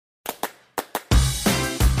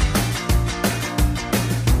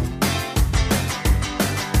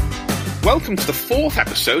welcome to the fourth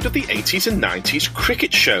episode of the 80s and 90s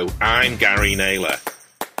Cricket Show. I'm Gary Naylor.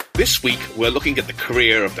 This week, we're looking at the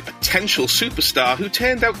career of the potential superstar who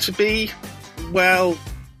turned out to be, well,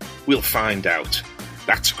 we'll find out.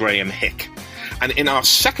 That's Graeme Hick. And in our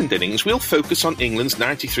second innings, we'll focus on England's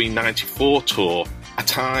 93-94 tour, a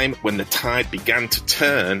time when the tide began to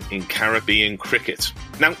turn in Caribbean cricket.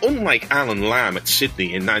 Now, unlike Alan Lamb at Sydney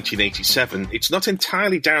in 1987, it's not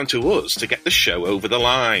entirely down to us to get the show over the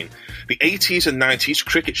line. The 80s and 90s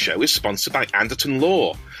Cricket Show is sponsored by Anderton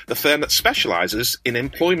Law, the firm that specialises in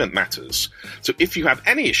employment matters. So if you have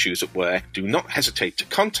any issues at work, do not hesitate to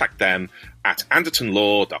contact them at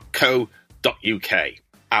andertonlaw.co.uk.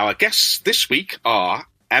 Our guests this week are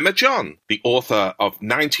Emma John, the author of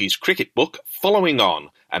 90s cricket book Following On,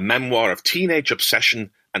 a memoir of teenage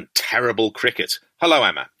obsession and terrible cricket. Hello,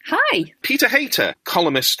 Emma. Hi. Peter Hayter,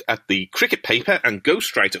 columnist at the Cricket Paper and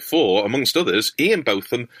ghostwriter for, amongst others, Ian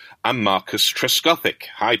Botham and Marcus Trescothick.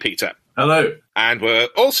 Hi, Peter. Hello. And we're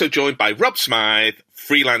also joined by Rob Smythe,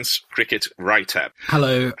 freelance cricket writer.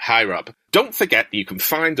 Hello. Hi, Rob. Don't forget you can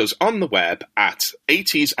find us on the web at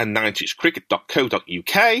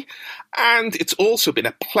 80sand90scricket.co.uk, and it's also been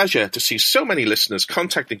a pleasure to see so many listeners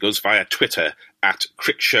contacting us via Twitter at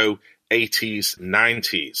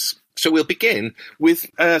CrickShow80s90s. So we'll begin with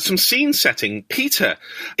some scene setting. Peter,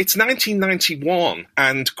 it's 1991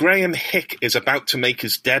 and Graeme Hick is about to make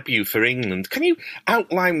his debut for England. Can you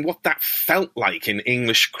outline what that felt like in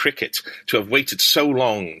English cricket to have waited so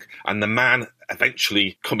long and the man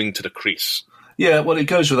eventually coming to the crease? Yeah, well, it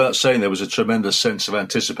goes without saying there was a tremendous sense of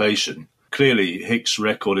anticipation. Clearly, Hick's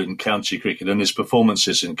record in county cricket and his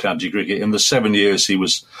performances in county cricket in the 7 years he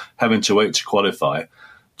was having to wait to qualify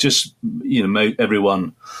just, made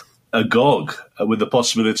everyone agog with the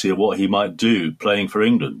possibility of what he might do playing for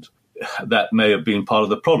England. That may have been part of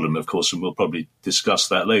the problem, of course, and we'll probably discuss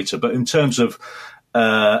that later. But in terms of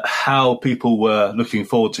how people were looking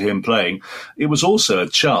forward to him playing, it was also a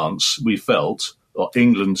chance, we felt, or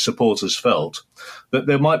England supporters felt, that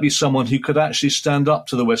there might be someone who could actually stand up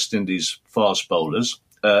to the West Indies fast bowlers,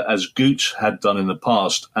 as Gooch had done in the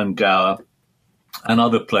past, and Gower and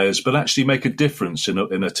other players, but actually make a difference in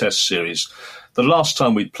a test series. The last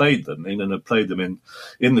time we played them, England had played them in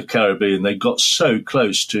the Caribbean, they got so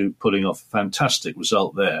close to putting off a fantastic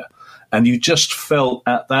result there. And you just felt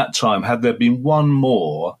at that time, had there been one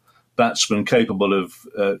more batsman capable of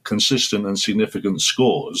consistent and significant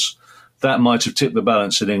scores, that might have tipped the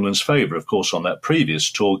balance in England's favour. Of course, on that previous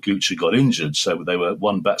tour, Gooch had got injured, so they were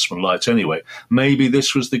one batsman light anyway. Maybe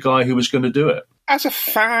this was the guy who was going to do it. As a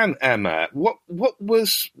fan, Emma, what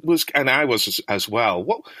was and I was as well.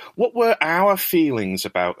 What were our feelings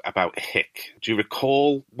about Hick? Do you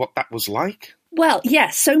recall what that was like? Well,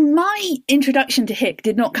 yes. So my introduction to Hick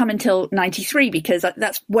did not come until 93 because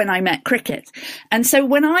that's when I met cricket. And so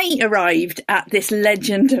when I arrived at this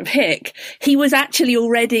legend of Hick, he was actually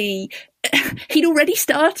he'd already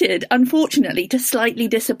started, unfortunately, to slightly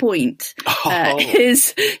disappoint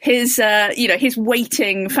his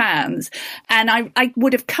waiting fans. And I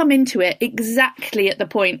would have come into it exactly at the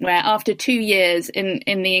point where, after 2 years in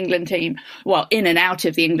the England team, well, in and out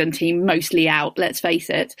of the England team, mostly out, let's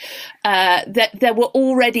face it, that there were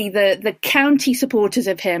already the county supporters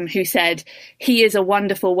of him who said, he is a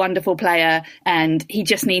wonderful, wonderful player and he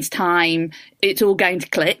just needs time. It's all going to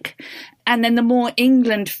click. And then the more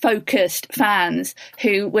England-focused fans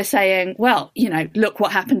who were saying, well, look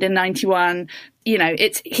what happened in 91.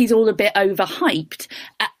 He's all a bit overhyped.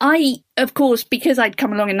 I, of course, because I'd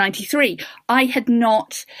come along in 93, I had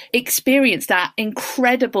not experienced that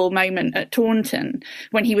incredible moment at Taunton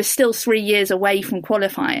when he was still 3 years away from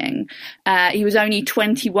qualifying. He was only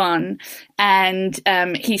 21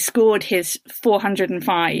 and he scored his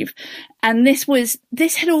 405. And this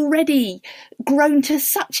had already grown to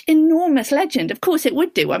such enormous legend. Of course it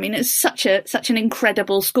would do. I mean, it's such an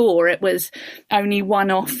incredible score. It was only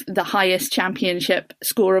one off the highest championship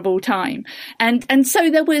score of all time. And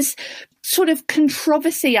so there was sort of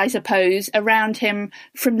controversy, I suppose, around him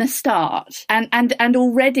from the start. And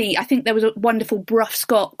already, I think there was a wonderful Brough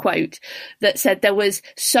Scott quote that said there was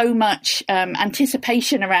so much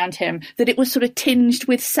anticipation around him that it was sort of tinged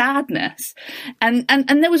with sadness. And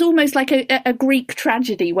there was almost like a Greek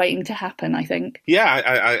tragedy waiting to happen, I think.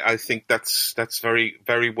 Yeah, I think that's very,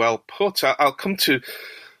 very well put. I'll come to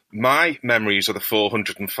my memories of the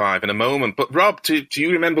 405 in a moment. But Rob, do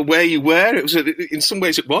you remember where you were? It was in some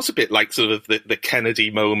ways it was a bit like sort of the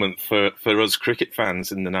Kennedy moment for us cricket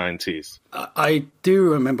fans in the 90s. I do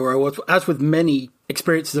remember I was, as with many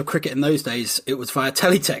experiences of cricket in those days, it was via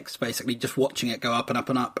teletext, basically, just watching it go up and up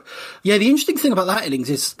and up. Yeah, the interesting thing about that innings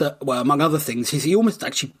is that, well, among other things, is he almost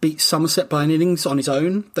actually beat Somerset by an innings on his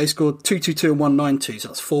own. They scored 222 and 192, so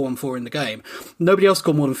that's 414 in the game. Nobody else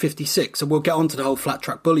scored more than 56, and we'll get on to the whole flat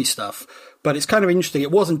track bully stuff. But it's kind of interesting. It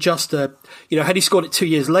wasn't just had he scored it 2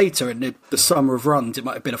 years later in the summer of runs, it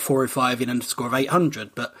might have been a 405 in and a score of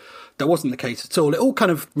 800, but that wasn't the case at all. It all kind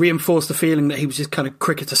of reinforced the feeling that he was just kind of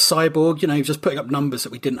cricketer cyborg. He was just putting up numbers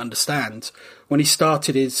that we didn't understand. When he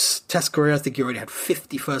started his Test career, I think he already had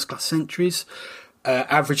 50 first-class centuries,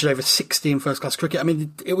 averaged over 60 in first-class cricket. I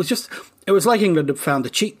mean, it was like England had found a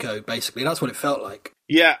cheat code, basically. That's what it felt like.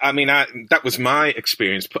 Yeah, I mean, that was my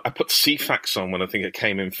experience. I put CFAX on when I think I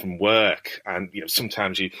came in from work, and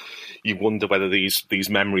sometimes you wonder whether these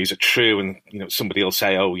memories are true, and somebody will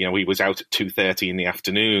say, oh, he was out at 2:30 in the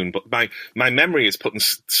afternoon. But my memory is putting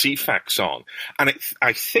CFAX on, and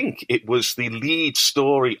I think it was the lead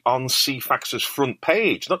story on CFAX's front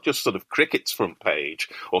page, not just sort of cricket's front page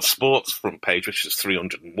or sports front page, which is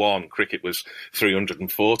 301. Cricket was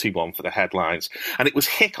 341 for the headlines, and it was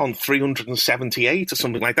Hick on 378 or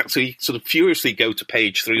something like that. So you sort of furiously go to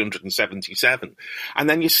page 377, and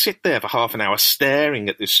then you sit there for half an hour staring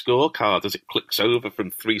at this scorecard as it clicks over from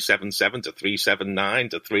 377 to 379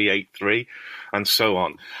 to 383 and so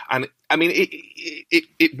on. And I mean,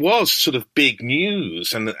 it was sort of big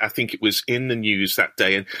news, and I think it was in the news that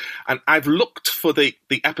day. And I've looked for the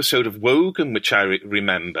episode of Wogan, which I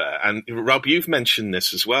remember. And Rob, you've mentioned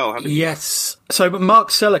this as well, haven't you? Yes. So Mark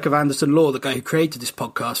Selleck of Anderson Law, the guy who created this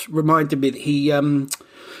podcast, reminded me that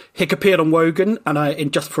Hick appeared on Wogan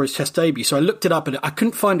and just before his Test debut. So I looked it up and I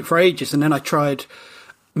couldn't find it for ages. And then I tried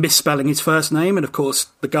misspelling his first name, and of course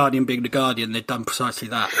The Guardian being The Guardian, they'd done precisely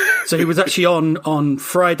that. So he was actually on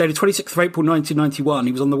Friday the 26th of April 1991,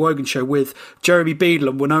 he was on the Wogan show with Jeremy Beadle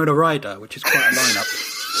and Winona Ryder, which is quite a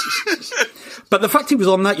lineup. But the fact he was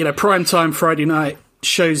on that, prime time Friday night,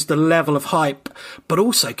 shows the level of hype, but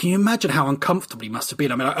also, can you imagine how uncomfortable he must have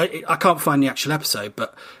been? I mean, I can't find the actual episode,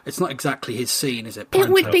 but it's not exactly his scene, is it? It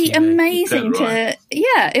would be amazing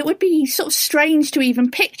it would be sort of strange to even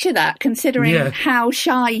picture that, considering how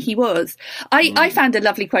shy he was. I found a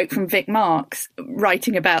lovely quote from Vic Marks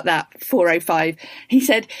writing about that 405. He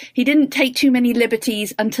said, he didn't take too many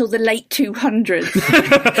liberties until the late 200s.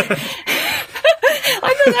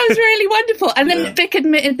 I thought that was really wonderful. And then Vic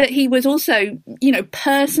admitted that he was also,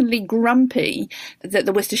 personally grumpy that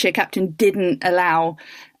the Worcestershire captain didn't allow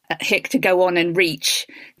Hick to go on and reach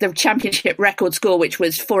the championship record score, which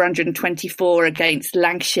was 424 against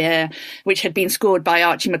Lancashire, which had been scored by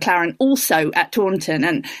Archie McLaren also at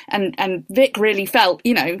Taunton. And Vic really felt,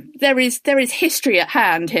 there is history at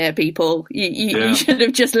hand here, people. You should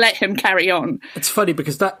have just let him carry on. It's funny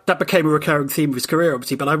because that became a recurring theme of his career,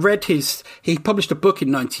 obviously. But I read he published a book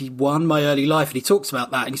in 91, My Early Life, and he talks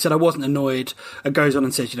about that. And he said, I wasn't annoyed, and goes on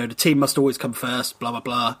and says, the team must always come first, blah, blah,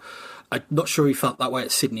 blah. I'm not sure he felt that way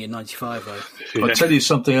at Sydney in 95, though. I'll tell you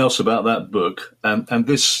something else about that book, and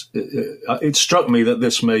this, it struck me that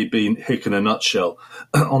this may be Hick in a nutshell.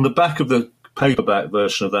 On the back of the paperback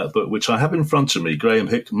version of that book, which I have in front of me, Graeme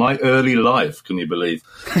Hick, My Early Life, can you believe,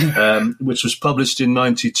 which was published in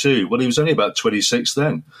 92. Well, he was only about 26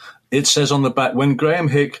 then. It says on the back, when Graeme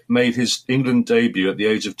Hick made his England debut at the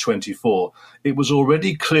age of 24, it was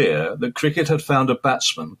already clear that cricket had found a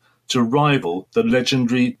batsman to rival the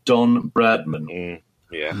legendary Don Bradman.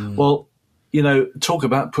 Well, talk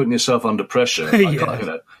about putting yourself under pressure.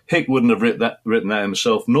 Hick wouldn't have written that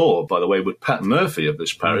himself, nor, by the way, would Pat Murphy of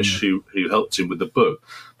this parish, who helped him with the book.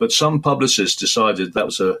 But some publicists decided that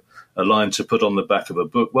was a line to put on the back of a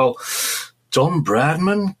book. Well, Don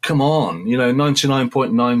Bradman, come on,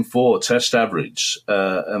 99.94 Test average,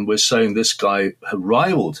 and we're saying this guy had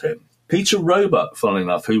rivaled him. Peter Roebuck, funnily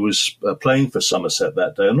enough, who was playing for Somerset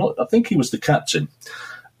that day, I think he was the captain,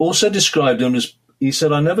 also described him as, he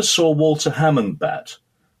said, I never saw Walter Hammond bat,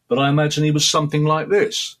 but I imagine he was something like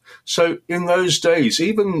this. So in those days,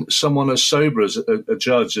 even someone as sober as a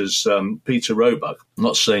judge as Peter Roebuck, I'm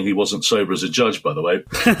not saying he wasn't sober as a judge, by the way,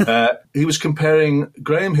 he was comparing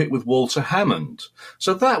Graeme Hick with Walter Hammond.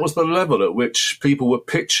 So that was the level at which people were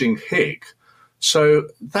pitching Hick. So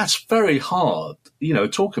that's very hard.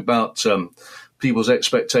 Talk about people's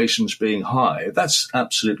expectations being high. That's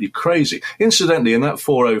absolutely crazy. Incidentally, in that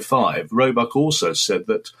 405, Roebuck also said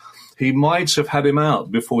that he might have had him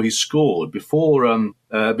out before he scored, before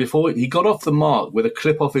he got off the mark with a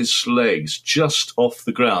clip off his legs just off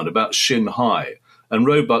the ground, about shin high. And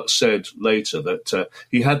Roebuck said later that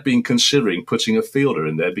he had been considering putting a fielder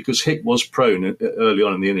in there because Hick was prone early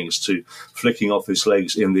on in the innings to flicking off his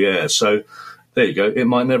legs in the air. So there you go. It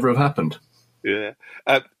might never have happened. Yeah.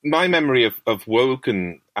 My memory of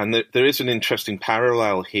Wogan, and there is an interesting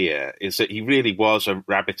parallel here, is that he really was a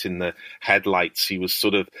rabbit in the headlights. He was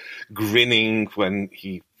sort of grinning when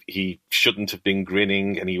he shouldn't have been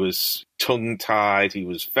grinning, and he was tongue-tied, he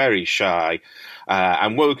was very shy,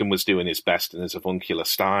 and Wogan was doing his best in his avuncular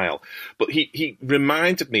style. But he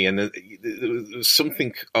reminded me, and there was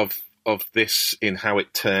something of this in how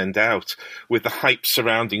it turned out, with the hype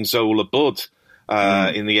surrounding Zola Budd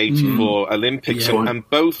in the 84 Olympics. Yeah. And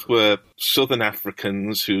both were Southern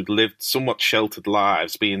Africans who'd lived somewhat sheltered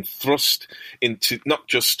lives, being thrust into not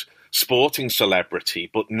just sporting celebrity,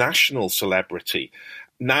 but national celebrity.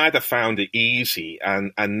 Neither found it easy,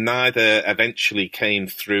 and neither eventually came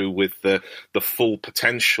through with the full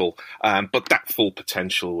potential. But that full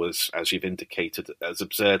potential was, as you've indicated, as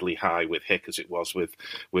absurdly high with Hick as it was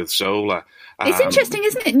with Zola. It's interesting,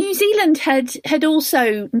 isn't it? New Zealand had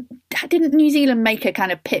also, didn't New Zealand make a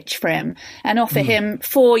kind of pitch for him and offer him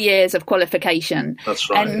 4 years of qualification? That's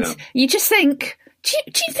right. And yeah. you just think, do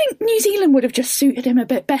you think New Zealand would have just suited him a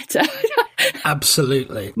bit better?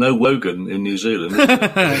 Absolutely. No Wogan in New Zealand,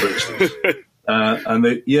 for instance.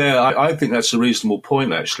 I think that's a reasonable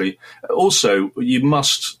point, actually. Also,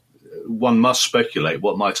 one must speculate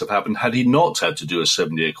what might have happened had he not had to do a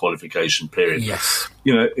 7-year qualification period. Yes.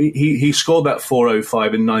 You know, he scored that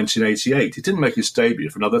 4.05 in 1988. He didn't make his debut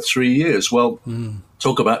for another 3 years. Well,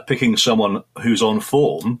 talk about picking someone who's on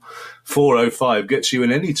form. 4.05 gets you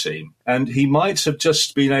in any team. And he might have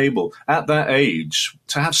just been able, at that age,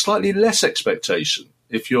 to have slightly less expectation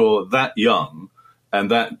if you're that young and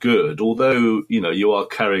that good. Although, you know, you are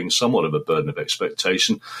carrying somewhat of a burden of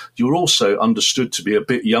expectation, you're also understood to be a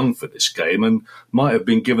bit young for this game and might have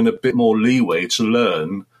been given a bit more leeway to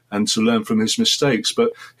learn and to learn from his mistakes.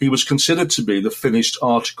 But he was considered to be the finished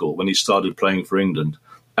article when he started playing for England.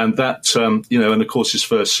 And that, and of course his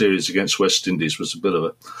first series against West Indies was a bit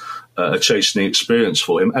of a chastening experience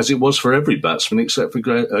for him, as it was for every batsman except for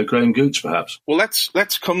Graeme Gooch, perhaps. Well,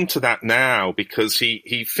 let's come to that now, because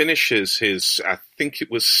he finishes his, I think it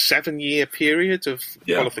was 7-year period of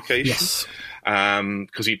qualification. Yes.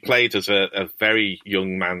 Because he played as a very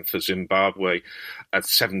young man for Zimbabwe at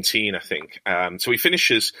 17, I think. So he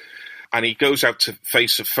finishes, and he goes out to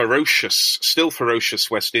face a still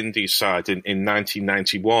ferocious West Indies side in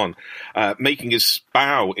 1991, making his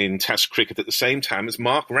bow in Test cricket at the same time as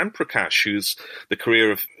Mark Ramprakash, who's the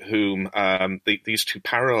career of whom these two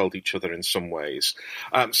paralleled each other in some ways.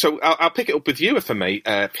 So I'll pick it up with you, if I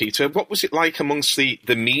may, Peter. What was it like amongst the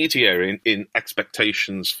media in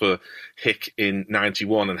expectations for Hick in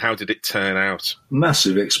 91, and how did it turn out?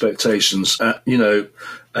 Massive expectations.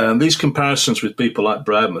 These comparisons with people like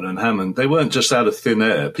Bradman and Hammond, they weren't just out of thin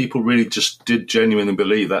air. People really just did genuinely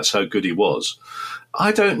believe that's how good he was.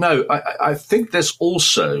 I don't know. I think there's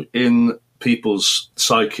also in people's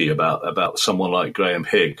psyche about someone like Graeme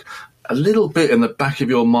Hick, a little bit in the back of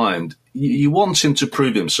your mind, you want him to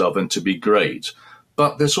prove himself and to be great.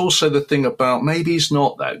 But there's also the thing about maybe he's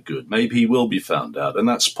not that good. Maybe he will be found out. And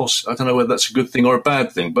that's I don't know whether that's a good thing or a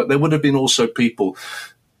bad thing. But there would have been also people,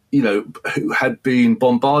 who had been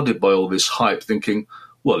bombarded by all this hype thinking,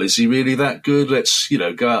 well, is he really that good? Let's,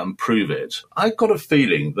 go out and prove it. I've got a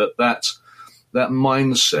feeling that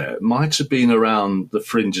mindset might have been around the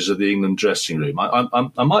fringes of the England dressing room.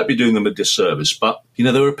 I might be doing them a disservice, but,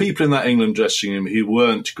 there were people in that England dressing room who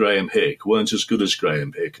weren't Graeme Hick, weren't as good as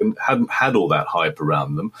Graeme Hick, and hadn't had all that hype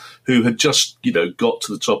around them, who had just, got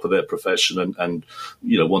to the top of their profession and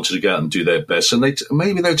wanted to go out and do their best. And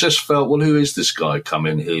maybe they just felt, well, who is this guy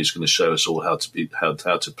coming here who's going to show us all how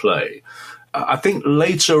to play? I think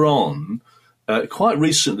later on, quite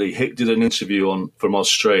recently, Hick did an interview from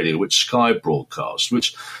Australia, which Sky broadcast,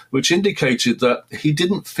 which indicated that he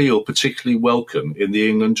didn't feel particularly welcome in the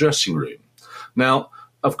England dressing room. Now,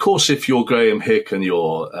 of course, if you're Graeme Hick and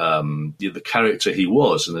you're the character he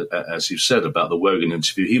was, and as you've said about the Wogan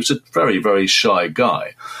interview, he was a very, very shy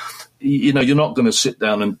guy. You're not going to sit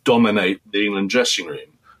down and dominate the England dressing room.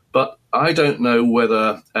 But I don't know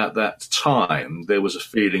whether at that time there was a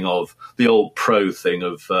feeling of the old pro thing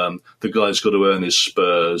of the guy's got to earn his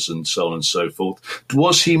spurs and so on and so forth.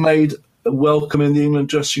 Was he made welcome in the England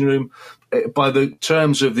dressing room? By the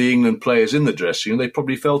terms of the England players in the dressing room, they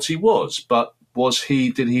probably felt he was. But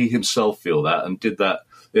did he himself feel that? And did that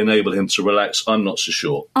enable him to relax? I'm not so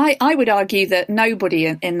sure. I would argue that nobody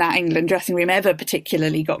in that England dressing room ever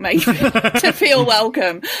particularly got made to feel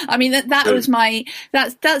welcome. I mean,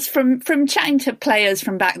 that's from chatting to players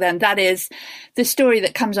from back then. That is the story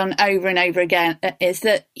that comes on over and over again, is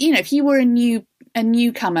that, if you were a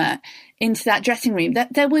newcomer into that dressing room,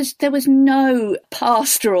 that there was no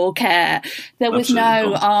pastoral care. There was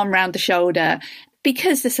no arm round the shoulder,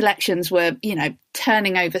 because the selections were,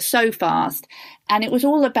 turning over so fast. And it was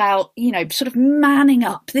all about, sort of manning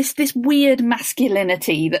up, this weird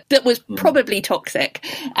masculinity that was probably toxic,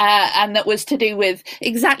 and that was to do with,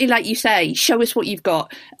 exactly like you say, show us what you've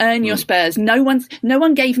got, earn your spurs. No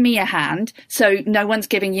one gave me a hand, so no one's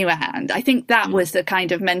giving you a hand. I think that was the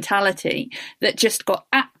kind of mentality that just got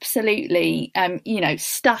absolutely,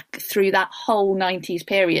 stuck through that whole 90s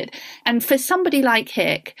period. And for somebody like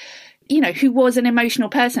Hick, who was an emotional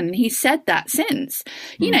person, and he said that since,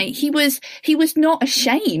 he was not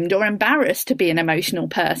ashamed or embarrassed to be an emotional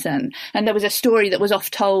person. And there was a story that was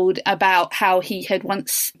oft told about how he had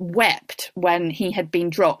once wept when he had been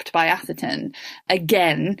dropped by Atherton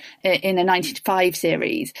again in a 95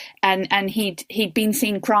 series, and he'd been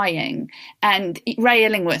seen crying, and Ray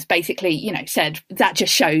Illingworth basically, said that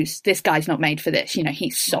just shows this guy's not made for this.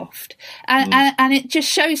 He's soft, and it just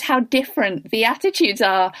shows how different the attitudes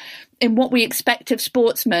are in what we expect of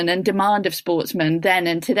sportsmen and demand of sportsmen then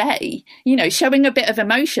and today. Showing a bit of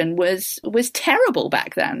emotion was terrible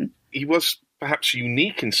back then. He was perhaps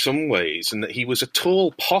unique in some ways, in that he was a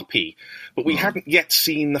tall poppy, but we hadn't yet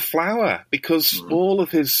seen the flower, because all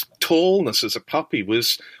of his tallness as a poppy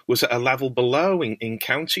was at a level below in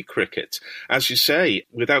county cricket. As you say,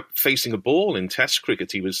 without facing a ball in Test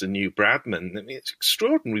cricket, he was the new Bradman. I mean, it's an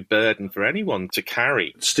extraordinary burden for anyone to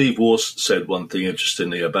carry. Steve Warst said one thing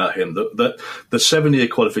interestingly about him, that the 7-year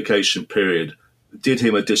qualification period did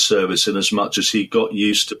him a disservice in as much as he got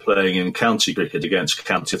used to playing in county cricket against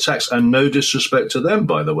county attacks, and no disrespect to them,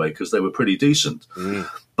 by the way, because they were pretty decent.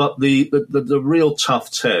 But the real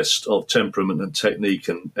tough test of temperament and technique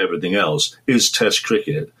and everything else is Test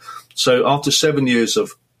cricket. So after 7 years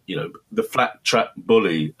of the flat track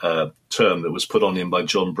bully term that was put on him by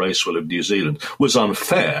John Bracewell of New Zealand was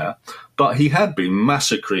unfair, but he had been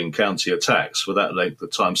massacring county attacks for that length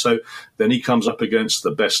of time. So then he comes up against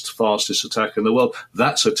the best, fastest attack in the world.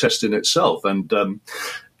 That's a test in itself. And,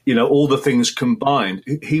 all the things combined,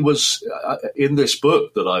 he was, in this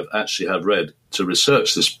book that I've actually had read to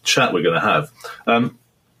research this chat we're going to have,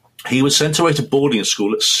 he was sent away to boarding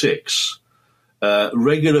school at 6.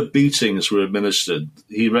 Regular beatings were administered,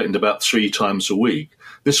 he reckoned, about 3 times a week.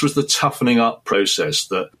 This was the toughening up process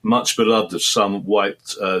that much beloved of some white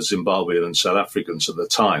Zimbabwean and South Africans at the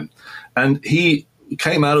time. And he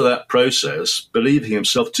came out of that process believing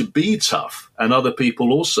himself to be tough, and other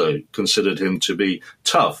people also considered him to be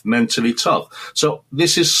tough, mentally tough. So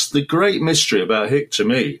this is the great mystery about Hick to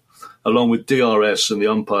me, along with DRS and the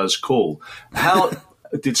umpire's call. How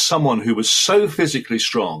did someone who was so physically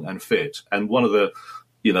strong and fit, and one of the,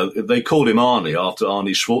 they called him Arnie after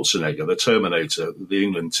Arnie Schwarzenegger, the Terminator, the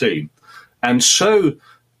England team, and so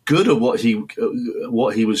good at what he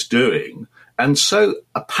was doing, and so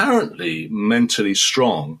apparently mentally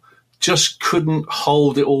strong, just couldn't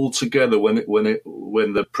hold it all together when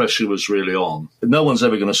the pressure was really on. No one's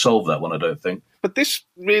ever going to solve that one, I don't think. But this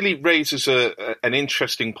really raises an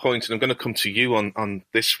interesting point, and I'm going to come to you on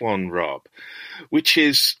this one, Rob, which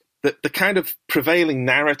is that the kind of prevailing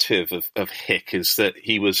narrative of Hick is that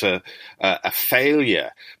he was a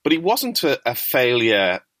failure, but he wasn't a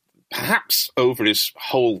failure perhaps over his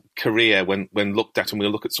whole career when looked at, and we'll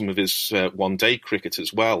look at some of his one-day cricket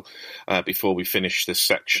as well before we finish this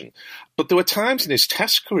section. But there were times in his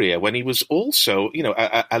Test career when he was also,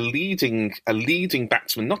 a leading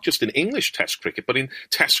batsman, not just in English Test cricket, but in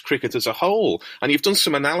Test cricket as a whole. And you've done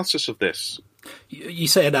some analysis of this. You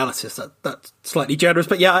say analysis, that's slightly generous,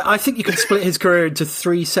 but yeah, I think you can split his career into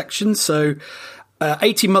 3 sections. So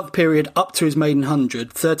 18-month period up to his maiden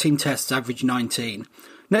 100, 13 tests, average 19.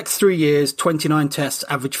 Next 3 years, 29 tests,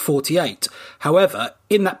 average 48. However,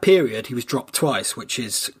 in that period, he was dropped twice, which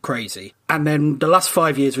is crazy. And then the last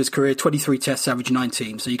 5 years of his career, 23 tests, average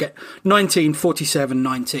 19. So you get 19, 47,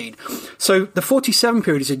 19. So the 47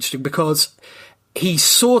 period is interesting because he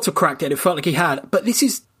sort of cracked it. It felt like he had. But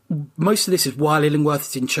most of this is while Illingworth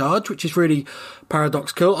is in charge, which is really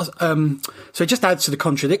paradoxical. So it just adds to the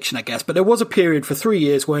contradiction, I guess. But there was a period for 3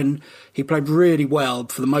 years when he played really well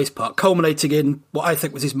for the most part, culminating in what I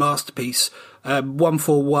think was his masterpiece,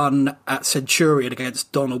 141 at Centurion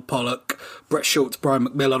against Donald Pollock, Brett Schultz, Brian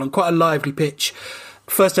McMillan on quite a lively pitch.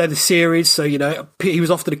 First day of the series, so, he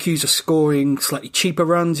was often accused of scoring slightly cheaper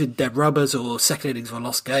runs in dead rubbers or second innings of a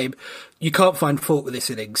lost game. You can't find fault with this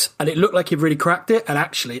innings. And it looked like he'd really cracked it, and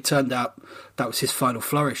actually it turned out that was his final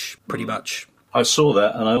flourish, pretty much. I saw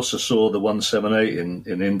that, and I also saw the 178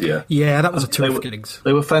 in India. Yeah, that was a terrific innings.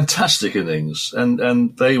 They were fantastic innings,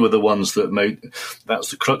 and they were the ones that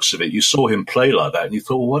that's the crux of it. You saw him play like that, and you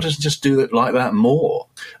thought, well, why doesn't he just do it like that more?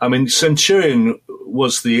 I mean, Centurion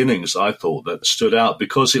was the innings, I thought, that stood out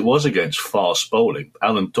because it was against fast bowling.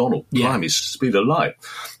 Alan Donald, blimey, speed of light,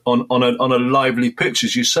 on a lively pitch,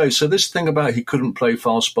 as you say. So this thing about he couldn't play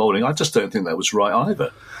fast bowling, I just don't think that was right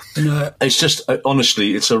either. No. It's just,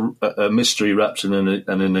 honestly, it's a mystery wrapped in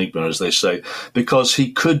an enigma, as they say, because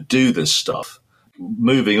he could do this stuff.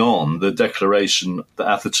 Moving on, the declaration that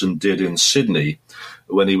Atherton did in Sydney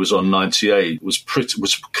when he was on 98 was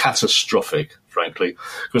catastrophic, frankly,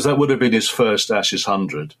 because that would have been his first Ashes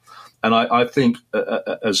 100. And I think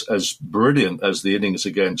as brilliant as the innings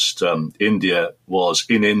against India was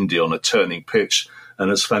in India on a turning pitch, and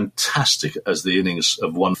as fantastic as the innings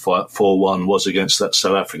of 1-4-1 was against that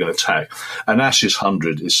South African attack, an Ashes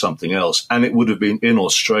 100 is something else. And it would have been in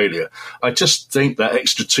Australia. I just think that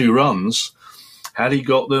extra 2 runs, had he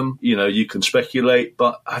got them, you can speculate,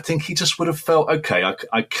 but I think he just would have felt, okay,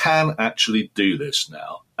 I can actually do this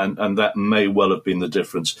now. And that may well have been the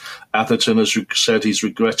difference. Atherton has said he's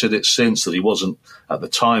regretted it since, that he wasn't, at the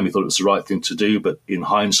time, he thought it was the right thing to do, but in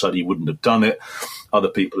hindsight, he wouldn't have done it. Other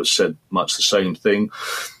people have said much the same thing.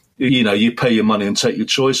 You pay your money and take your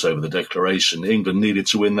choice over the declaration. England needed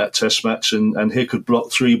to win that test match, and Hick had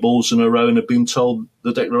blocked 3 balls in a row and had been told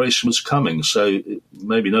the declaration was coming. So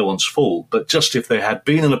maybe no one's fault. But just if there had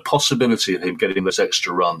been a possibility of him getting those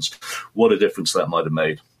extra runs, what a difference that might have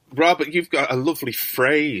made. Robert, you've got a lovely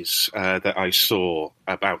phrase that I saw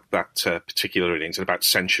about that particular innings and about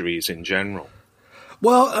centuries in general.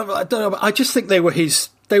 Well, I don't know. I just think they were his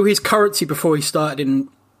currency before he started in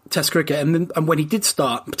Test cricket, and when he did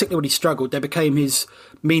start, particularly when he struggled, they became his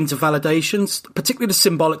means of validations, particularly the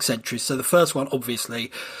symbolic centuries. So the first one, obviously,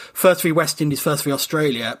 first 3 West Indies, first 3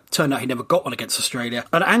 Australia. Turned out he never got one against Australia.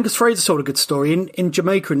 And Angus Fraser told a good story. In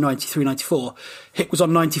Jamaica in 93-94, Hick was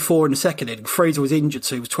on 94 in the second inning. Fraser was injured,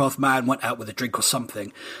 so he was 12th man, went out with a drink or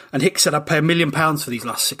something. And Hick said, I'd pay £1 million for these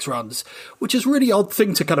last 6 runs, which is a really odd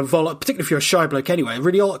thing to kind of particularly if you're a shy bloke anyway,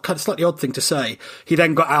 really odd, kind of slightly odd thing to say. He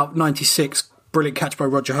then got out 96, brilliant catch by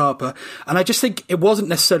Roger Harper. And I just think it wasn't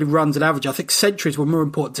necessarily runs and average. I think centuries were more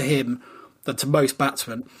important to him than to most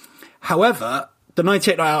batsmen. However, the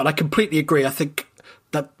 98 not out, and I completely agree, I think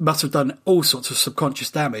that must have done all sorts of subconscious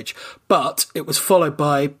damage. But it was followed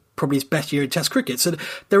by probably his best year in Test cricket. So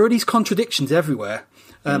there are these contradictions everywhere,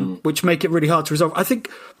 which make it really hard to resolve. I think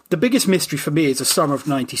the biggest mystery for me is the summer of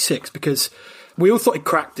 96, because we all thought he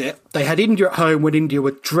cracked it. They had India at home when India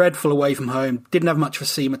were dreadful away from home, didn't have much of a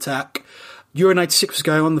seam attack. Euro 96 was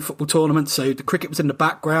going on, the football tournament, so the cricket was in the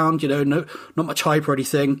background, not much hype or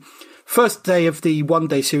anything. First day of the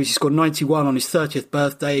one-day series, he scored 91 on his 30th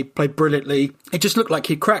birthday, played brilliantly. It just looked like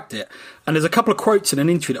he'd cracked it. And there's a couple of quotes in an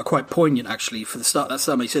interview that are quite poignant, actually, for the start of that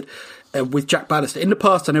summer. He said, with Jack Bannister, in the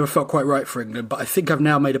past I never felt quite right for England, but I think I've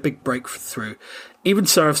now made a big breakthrough. Even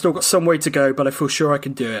so, I've still got some way to go, but I feel sure I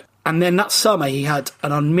can do it. And then that summer, he had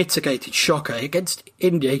an unmitigated shocker. Against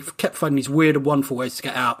India, he kept finding these weird and wonderful ways to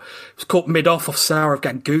get out. He was caught mid-off Sourav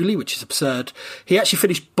Ganguly, which is absurd. He actually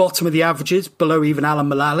finished bottom of the averages, below even Alan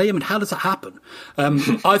Mullally. I mean, how does that happen?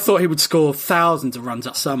 I thought he would score thousands of runs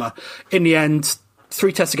that summer. In the end,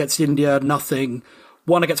 3 tests against India, nothing.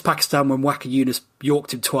 1 against Pakistan when Waqar Younis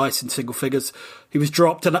yorked him twice in single figures. He was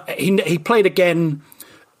dropped, and he played again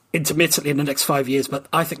intermittently in the next 5 years, but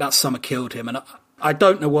I think that summer killed him, and I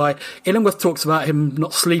don't know why. Illingworth talks about him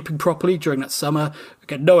not sleeping properly during that summer. I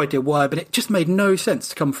get no idea why, but it just made no sense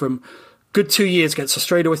to come from good 2 years against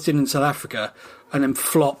Australia, West Indies and South Africa, and then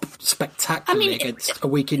flop spectacularly against a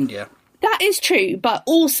weak India. That is true, but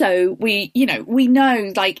also we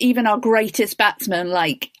know, like, even our greatest batsmen,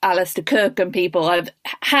 like Alistair Cook and people,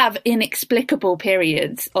 have inexplicable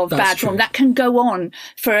periods of bad form that can go on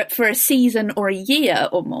for a season or a year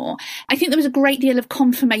or more. I think there was a great deal of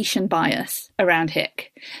confirmation bias around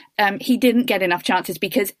Hick. He didn't get enough chances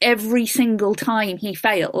because every single time he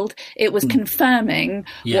failed, it was confirming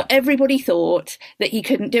what everybody thought, that he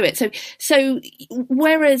couldn't do it. So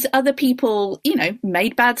whereas other people,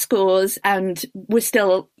 made bad scores and were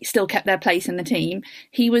still kept their place in the team,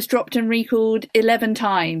 he was dropped and recalled 11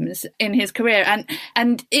 times in his career.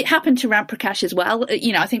 And it happened to Ramprakash as well.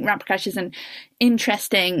 I think Ramprakash is an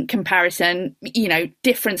interesting comparison.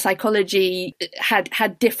 Different psychology,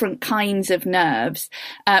 had different kinds of nerves,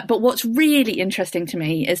 but But what's really interesting to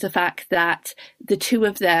me is the fact that the two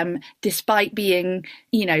of them, despite being,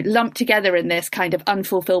 lumped together in this kind of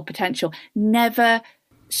unfulfilled potential, never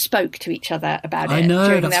spoke to each other about it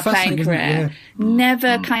during their playing career.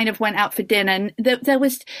 Never kind of went out for dinner. There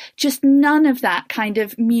was just none of that kind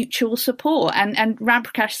of mutual support. And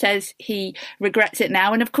Ramprakash says he regrets it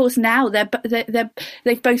now. And of course, now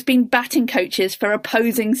they've both been batting coaches for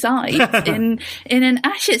opposing sides in an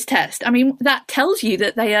Ashes test. I mean, that tells you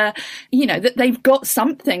that they are, that they've got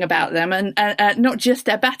something about them, and not just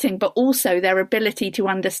their batting, but also their ability to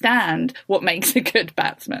understand what makes a good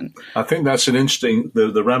batsman. I think that's an interesting.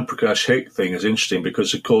 The Ramprakash-Hick thing is interesting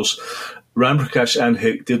because, of course, Ramprakash and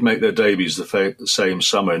Hick did make their debuts the same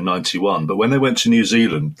summer in 91, but when they went to New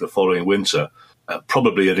Zealand the following winter,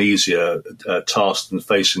 probably an easier task than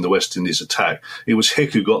facing the West Indies attack, it was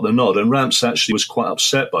Hick who got the nod, and Ramps actually was quite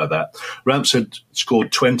upset by that. Ramps had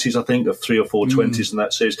scored 20s, I think, of 3 or 4 20s in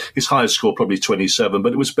that series. His highest score probably 27,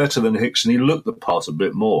 but it was better than Hick's, and he looked the part a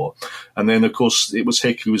bit more. And then, of course, it was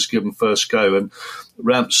Hick who was given first go, and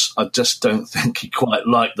Ramps, I just don't think he quite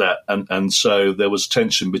liked that, and so there was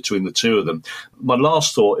tension between the two of them. My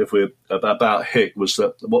last thought, if we're about Hick, was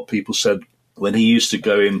that what people said when he used to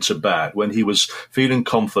go into bat, when he was feeling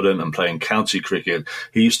confident and playing county cricket,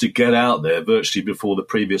 he used to get out there virtually before the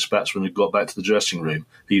previous batsman had got back to the dressing room.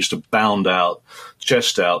 He used to bound out,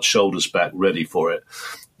 chest out, shoulders back, ready for it.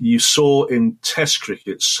 You saw in Test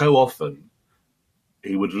cricket so often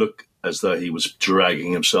he would look as though he was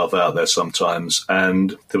dragging himself out there sometimes, and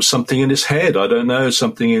there was something in his head, I don't know,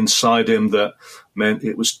 something inside him that meant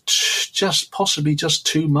it was possibly just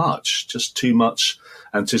too much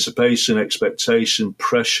anticipation, expectation,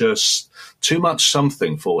 pressure, too much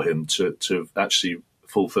something for him to actually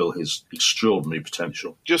fulfill his extraordinary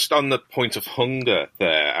potential. Just on the point of hunger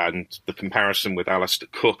there and the comparison with Alistair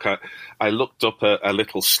Cook, I looked up a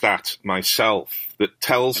little stat myself that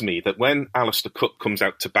tells me that when Alistair Cook comes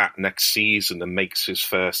out to bat next season and makes his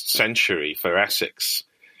first century for Essex,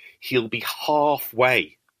 he'll be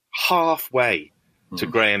halfway to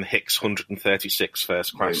Graeme Hick's 136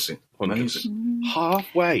 first-class hundreds.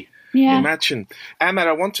 Halfway. Yeah. Imagine. Emma,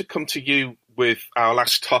 I want to come to you with our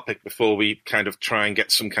last topic before we kind of try and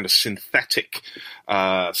get some kind of synthetic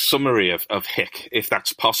summary of Hick, if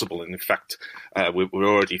that's possible. And in fact, we're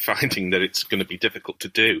already finding that it's going to be difficult to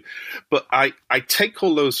do. But I take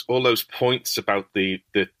all those points about the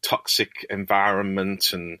toxic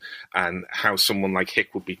environment and how someone like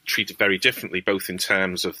Hick would be treated very differently, both in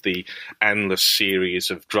terms of the endless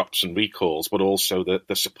series of drops and recalls, but also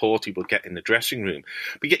the support he will get in the dressing room.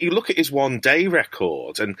 But yet you look at his one-day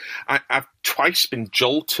record, and I've twice been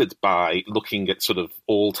jolted by looking at sort of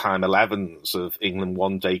all-time 11s of England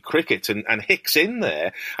one-day cricket, and Hick's in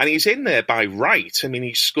there, and he's in there by right. I mean,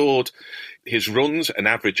 he scored his runs an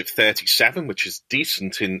average of 37, which is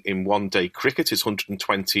decent in one-day cricket, his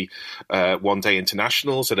 120 one-day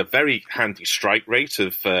internationals at a very handy strike rate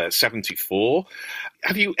of 74.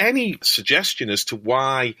 Have you any suggestion as to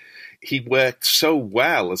why he worked so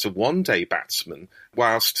well as a one-day batsman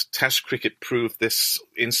whilst Test cricket proved this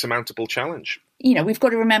insurmountable challenge? We've got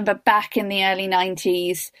to remember back in the early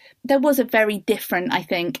 90s, there was a very different, I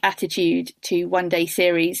think, attitude to one-day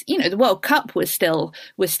series. The World Cup was still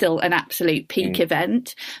an absolute peak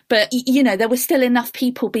event, but, there were still enough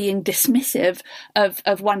people being dismissive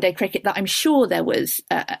of one-day cricket that I'm sure there was,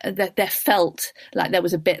 that there felt like there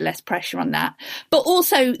was a bit less pressure on that. But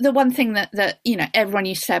also the one thing that everyone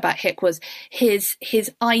used to say about Hick was his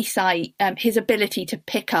eyesight, his ability to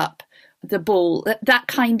pick up the ball, that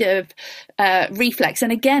kind of reflex.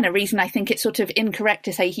 And again, a reason I think it's sort of incorrect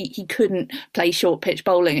to say he couldn't play short pitch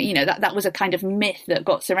bowling. That was a kind of myth that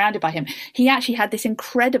got surrounded by him. He actually had this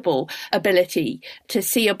incredible ability to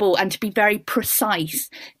see a ball and to be very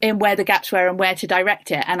precise in where the gaps were and where to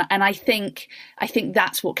direct it. And I think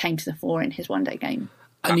that's what came to the fore in his one-day game.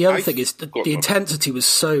 And the other thing is the intensity was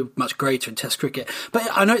so much greater in Test cricket. But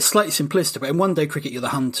I know it's slightly simplistic, but in one-day cricket, you're the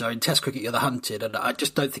hunter. In Test cricket, you're the hunted. And I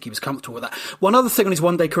just don't think he was comfortable with that. One other thing on his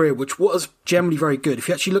one-day career, which was generally very good, if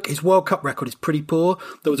you actually look, his World Cup record is pretty poor.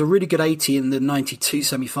 There was a really good 80 in the 92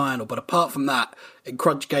 semi-final. But apart from that, in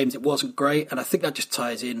crunch games, it wasn't great. And I think that just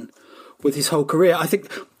ties in with his whole career. I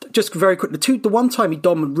think, just very quick, the one time he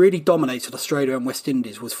really dominated Australia and West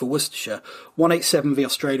Indies was for Worcestershire. 187 v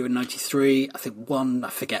Australia in 93. I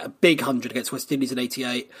think a big 100 against West Indies in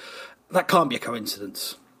 88. That can't be a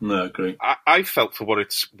coincidence. No, I agree. I felt, for what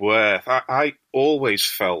it's worth, I always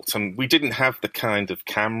felt, and we didn't have the kind of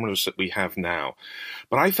cameras that we have now,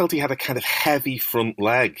 but I felt he had a kind of heavy front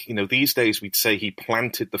leg. These days we'd say he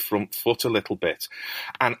planted the front foot a little bit.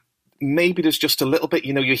 And maybe there's just a little bit,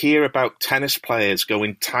 you hear about tennis players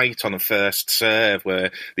going tight on a first serve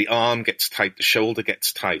where the arm gets tight, the shoulder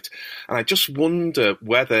gets tight. And I just wonder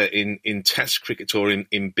whether in Test cricket or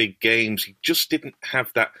in big games, he just didn't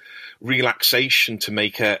have that relaxation to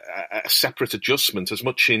make a separate adjustment as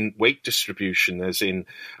much in weight distribution as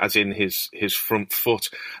in his front foot.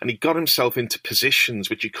 And he got himself into positions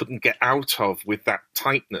which he couldn't get out of with that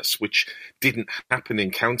tightness, which didn't happen in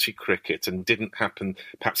county cricket and didn't happen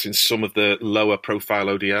perhaps in some of the lower profile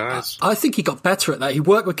ODIs. I think he got better at that. He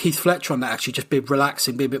worked with Keith Fletcher on that, actually, just be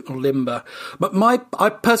relaxing, be a bit more limber. But I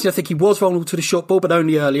personally think he was vulnerable to the short ball, but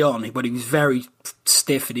only early on, when he was very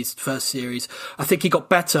stiff in his first series. I think he got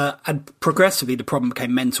better, and progressively the problem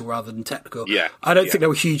became mental rather than technical. Yeah, I don't think there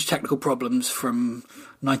were huge technical problems from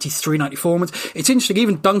 93, 94 onwards. It's interesting,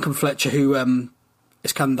 even Duncan Fletcher, who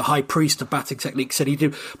is kind of the high priest of batting technique, said he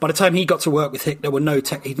did. By the time he got to work with Hick, there were he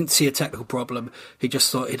didn't see a technical problem. He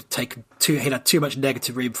just thought he'd had too much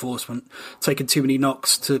negative reinforcement, taken too many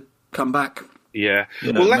knocks to come back. Yeah,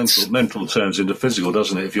 mental turns into physical,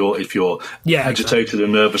 doesn't it? If you're agitated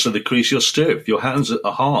and nervous at the crease, you're stiff. Your hands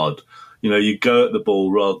are hard. You go at the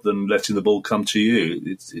ball rather than letting the ball come to you.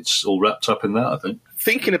 It's all wrapped up in that, I think.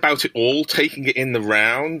 Thinking about it all, taking it in the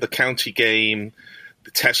round, the county game,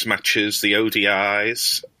 the test matches, the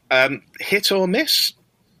ODIs, hit or miss?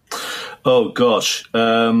 Oh, gosh.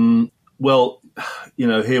 Well,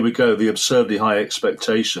 here we go, the absurdly high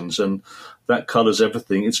expectations, and that colours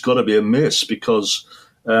everything. It's got to be a miss because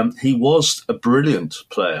he was a brilliant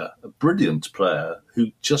player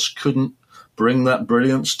who just couldn't bring that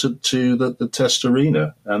brilliance to the test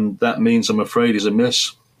arena. And that means, I'm afraid, he's a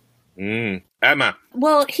miss. Emma?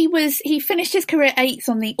 Well, he finished his career 8th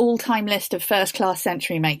on the all-time list of first-class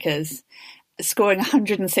century makers, scoring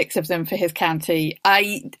 106 of them for his county.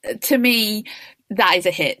 To me, that is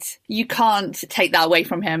a hit. You can't take that away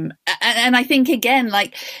from him. And I think, again,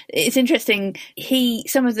 it's interesting,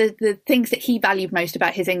 some of the things that he valued most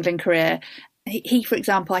about his England career, he, for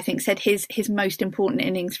example, I think said his most important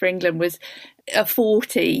innings for England was a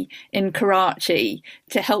 40 in Karachi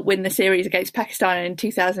to help win the series against Pakistan in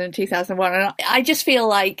 2000 and 2001. And I just feel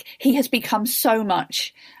like he has become so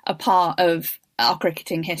much a part of our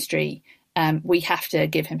cricketing history. We have to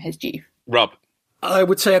give him his due. Rob? I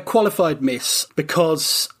would say a qualified miss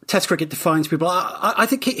because Test cricket defines people. I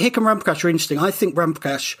think Hick and Ramprakash are interesting. I think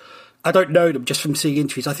Ramprakash, I don't know them just from seeing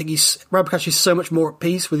interviews. I think Ramprakash is so much more at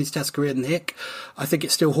peace with his Test career than Hick. I think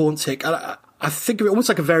it still haunts Hick. I think of it almost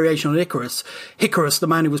like a variation on Icarus. Icarus, the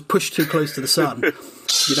man who was pushed too close to the sun,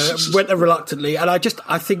 went there reluctantly. And I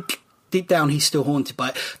think deep down he's still haunted by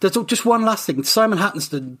it. There's just one last thing. Simon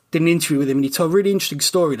Hattonston did an interview with him and he told a really interesting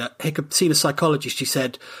story that Hick had seen a psychologist who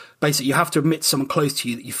said, basically, you have to admit to someone close to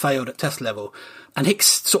you that you failed at test level. And Hick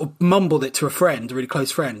sort of mumbled it to a friend, a really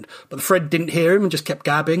close friend, but the friend didn't hear him and just kept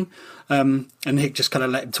gabbing. And Hick just kind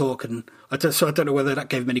of let him talk. And I don't know whether that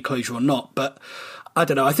gave him any closure or not, but I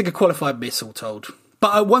don't know. I think a qualified miss, all told.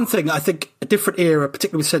 But one thing, I think a different era,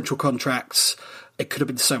 particularly with central contracts, it could have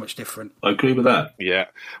been so much different. I agree with that. Yeah.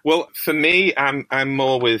 Well, for me, I'm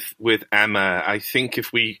more with Emma. I think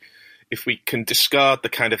if we can discard the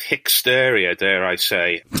kind of hysteria, dare I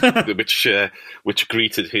say, which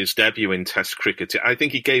greeted his debut in Test cricket, I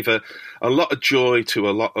think he gave a lot of joy to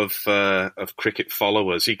a lot of cricket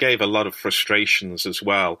followers. He gave a lot of frustrations as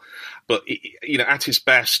well. But at his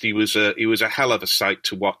best, he was a hell of a sight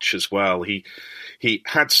to watch as well. He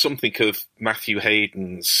had something of Matthew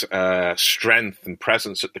Hayden's strength and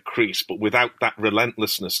presence at the crease, but without that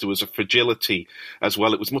relentlessness, there was a fragility as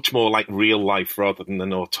well. It was much more like real life rather than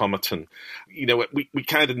an automaton. We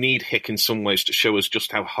kind of need Hick in some ways to show us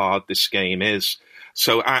just how hard this game is.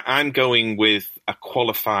 So I'm going with a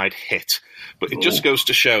qualified hit. But it just goes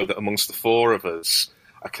to show that amongst the four of us,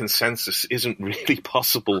 a consensus isn't really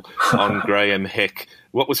possible on Graeme Hick.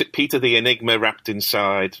 What was it, Peter? The enigma wrapped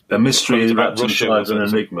inside a mystery wrapped inside an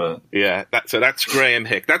enigma. Yeah, that's Graeme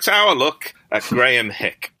Hick. That's our look at Graeme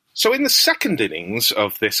Hick. So in the second innings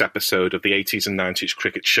of this episode of the 80s and 90s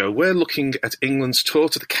cricket show, we're looking at England's tour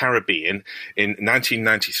to the Caribbean in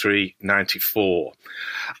 1993-94.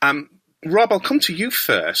 Rob, I'll come to you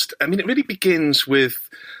first. I mean, it really begins with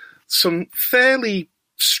some fairly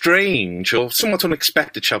strange or somewhat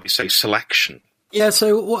unexpected, shall we say, selection. Yeah,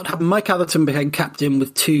 so what happened? Mike Atherton became captain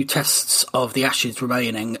with 2 tests of the Ashes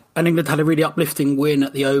remaining, and England had a really uplifting win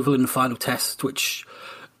at the Oval in the final test, which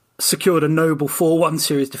secured a noble 4-1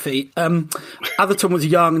 series defeat. Atherton was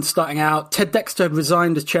young and starting out. Ted Dexter had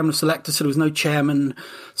resigned as chairman of selectors, so there was no chairman.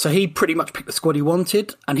 So he pretty much picked the squad he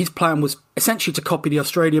wanted, and his plan was essentially to copy the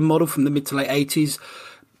Australian model from the mid to late 80s.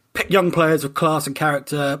 pick young players with class and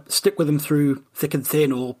character, stick with them through thick and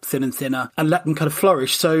thin or thin and thinner, and let them kind of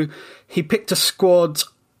flourish. So he picked a squad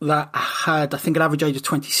that had, I think, an average age of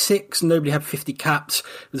 26. Nobody had 50 caps.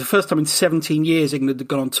 It was the first time in 17 years England had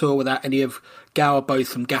gone on tour without any of Gower,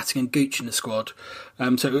 Botham, Gatting and Gooch in the squad.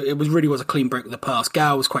 So it really was a clean break with the past.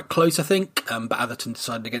 Gower was quite close, I think, but Atherton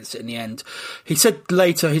decided against it in the end. He said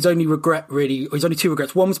later his only two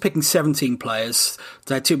regrets. One was picking 17 players.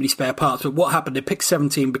 They had too many spare parts. But what happened, they picked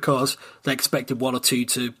 17 because they expected one or two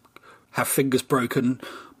to have fingers broken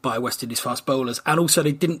by West Indies fast bowlers, and also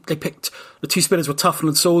they picked the two spinners were Tufnell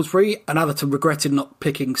and Salisbury, and Atherton regretted not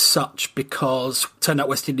picking Such because it turned out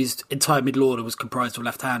West Indies' entire middle order was comprised of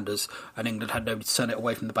left-handers, and England had nobody to turn it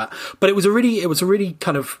away from the bat. But it was a really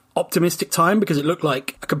kind of optimistic time because it looked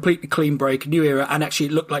like a completely clean break, a new era, and actually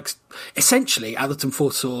it looked like essentially Atherton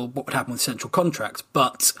foresaw what would happen with central contracts,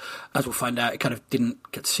 but as we'll find out, it kind of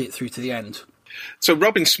didn't get to see it through to the end. So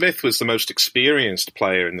Robin Smith was the most experienced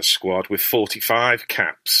player in the squad with 45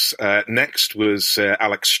 caps. Next was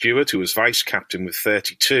Alex Stewart, who was vice-captain with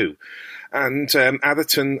 32. And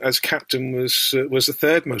Atherton, as captain, was the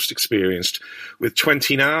third most experienced with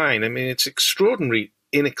 29. I mean, it's extraordinary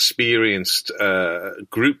inexperienced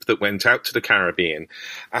group that went out to the Caribbean.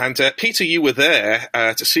 And Peter, you were there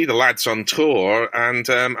to see the lads on tour, and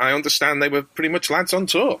I understand they were pretty much lads on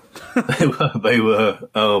tour. They were.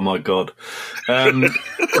 Oh my God.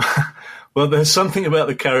 Well, there's something about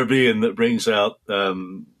the Caribbean that brings out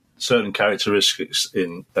certain characteristics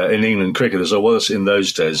in England cricket, as I was in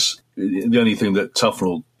those days. The only thing that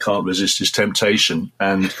Tufnell can't resist is temptation.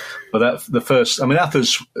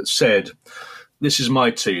 Athers said, this is my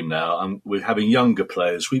team now. We're having younger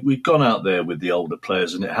players. We've gone out there with the older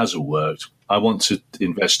players and it hasn't worked. I want to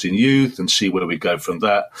invest in youth and see where we go from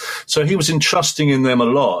that. So he was entrusting in them a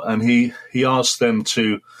lot, and he asked them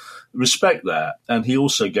to respect that. And he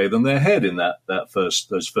also gave them their head in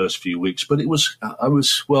those first few weeks. But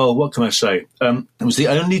what can I say? It was the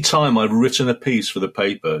only time I've written a piece for the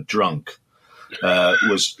paper drunk.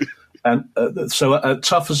 So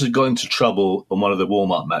Tuffers had got into trouble on one of the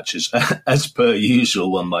warm-up matches, as per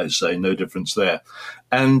usual, one might say, no difference there.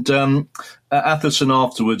 And Atherton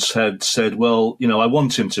afterwards had said, well, I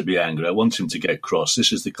want him to be angry. I want him to get cross.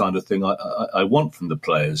 This is the kind of thing I want from the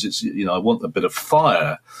players. It's, I want a bit of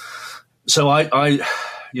fire. So I'd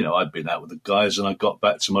been out with the guys, and I got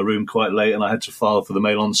back to my room quite late, and I had to file for the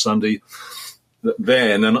Mail on Sunday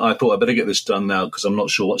then, and I thought I better get this done now because I'm not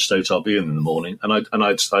sure what state I'll be in the morning. And I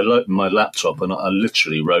opened my laptop and I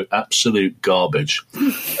literally wrote absolute garbage.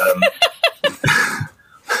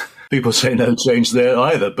 People say no change there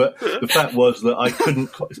either, but the fact was that I couldn't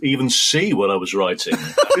even see what I was writing.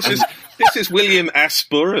 This is William S.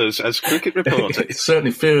 Burroughs as cricket reporter. It's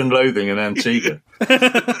certainly Fear and Loathing in Antigua.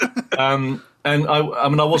 And I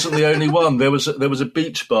wasn't the only one. There was a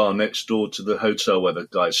beach bar next door to the hotel where the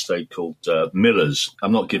guys stayed called Miller's.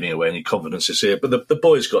 I'm not giving away any confidences here, but the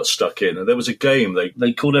boys got stuck in, and there was a game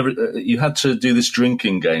they called you had to do this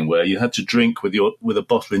drinking game where you had to drink with a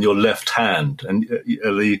bottle in your left hand, and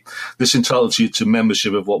this entitled you to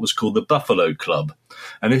membership of what was called the Buffalo Club.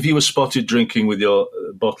 And if you were spotted drinking with your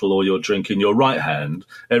bottle or your drink in your right hand,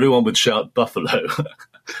 everyone would shout Buffalo.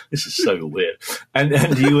 This is so weird. And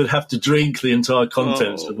you would have to drink the entire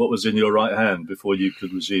contents of what was in your right hand before you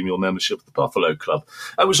could resume your membership of the Buffalo Club.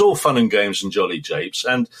 It was all fun and games and jolly japes.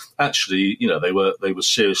 And actually, they were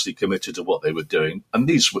seriously committed to what they were doing. And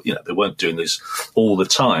these, they weren't doing this all the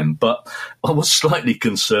time. But I was slightly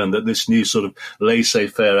concerned that this new sort of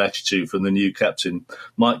laissez-faire attitude from the new captain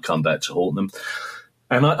might come back to haunt them.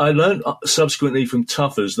 And I learned subsequently from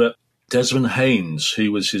Tuffers that Desmond Haynes,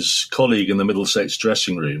 who was his colleague in the Middlesex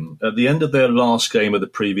dressing room, at the end of their last game of the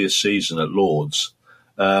previous season at Lord's,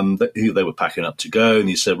 they were packing up to go, and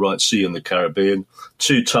he said, right, see you in the Caribbean,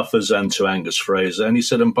 to Tuffers and to Angus Fraser. And he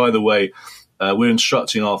said, and by the way, we're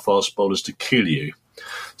instructing our fast bowlers to kill you.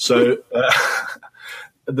 So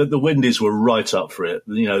the Windies were right up for it.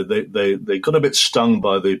 They got a bit stung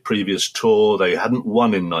by the previous tour. They hadn't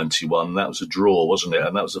won in 91. That was a draw, wasn't it?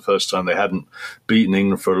 And that was the first time they hadn't beaten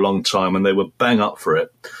England for a long time, and they were bang up for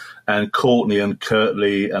it. And Courtney and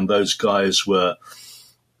Kirtley and those guys were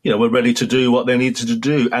ready to do what they needed to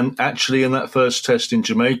do. And actually, in that first test in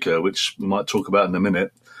Jamaica, which we might talk about in a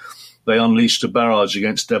minute, they unleashed a barrage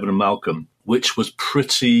against Devon and Malcolm, which was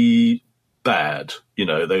pretty bad.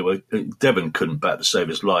 Devon couldn't bat to save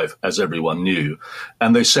his life, as everyone knew,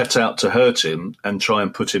 and they set out to hurt him and try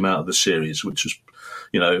and put him out of the series, which was,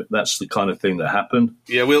 that's the kind of thing that happened.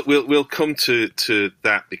 Yeah, we'll come to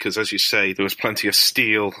that, because, as you say, there was plenty of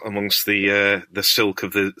steel amongst the silk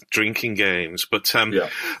of the drinking games. But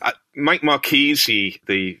Mike Marchese,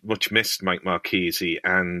 the much missed Mike Marchese,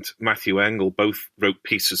 and Matthew Engel both wrote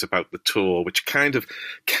pieces about the tour, which kind of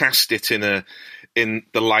cast it in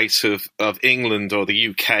the light of England or the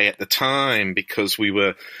UK at the time, because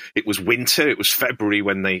it was winter, it was February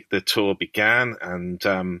when the tour began, and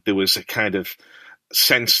there was a kind of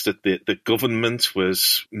sense that the government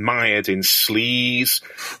was mired in sleaze.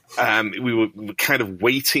 We were kind of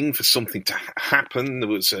waiting for something to happen. There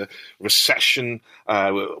was a recession,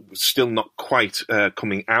 still not quite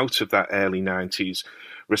coming out of that early 90s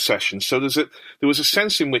recession. So there was a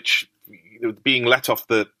sense in which being let off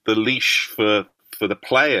the leash for the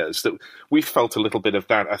players, that we felt a little bit of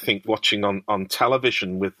that, I think, watching on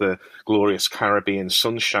television with the glorious Caribbean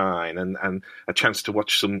sunshine and a chance to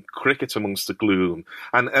watch some cricket amongst the gloom.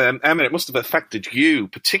 And Emma, it must have affected you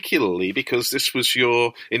particularly, because this was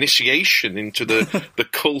your initiation into the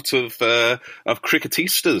cult of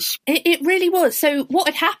cricketistas. It really was. So what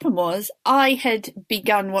had happened was I had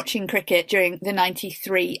begun watching cricket during the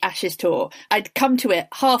 93 Ashes tour. I'd come to it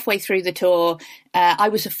halfway through the tour. I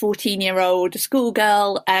was a 14-year-old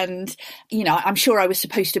schoolgirl, and, I'm sure I was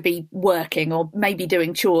supposed to be working or maybe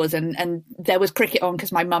doing chores, and there was cricket on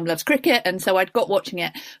because my mum loves cricket, and so I'd got watching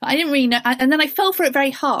it. But I didn't really know, and then I fell for it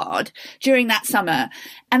very hard during that summer.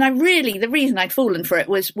 And the reason I'd fallen for it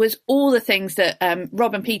was all the things that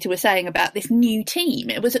Rob and Peter were saying about this new team.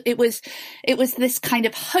 It was this kind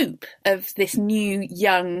of hope of this new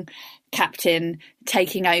young captain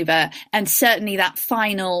taking over, and certainly that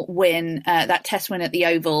final win, that test win at the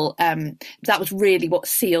Oval, that was really what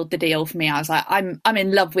sealed the deal for me. I was like, I'm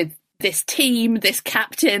in love with this team, this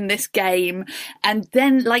captain, this game. And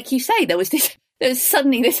then, like you say, there was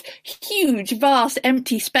suddenly this huge, vast,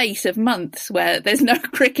 empty space of months where there's no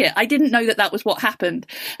cricket. I didn't know that was what happened.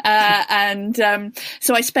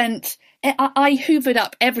 So I hoovered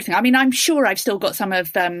up everything. I mean, I'm sure I've still got some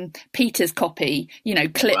of Peter's copy,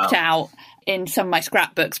 clipped out in some of my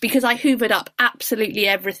scrapbooks, because I hoovered up absolutely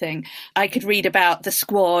everything I could read about the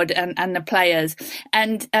squad and the players.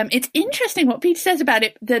 And it's interesting what Peter says about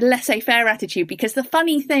it, the laissez-faire attitude, because the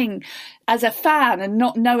funny thing, as a fan and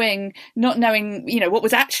not knowing, what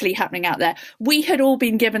was actually happening out there, we had all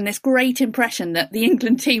been given this great impression that the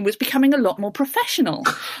England team was becoming a lot more professional.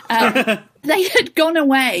 They had gone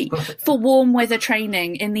away for warm weather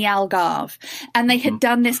training in the Algarve, and they had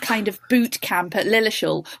done this kind of boot camp at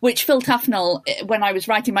Lilleshall, which Phil Tufnell, when I was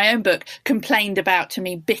writing my own book, complained about to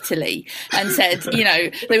me bitterly and said,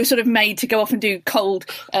 they were sort of made to go off and do cold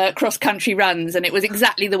cross-country runs, and it was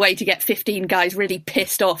exactly the way to get 15 guys really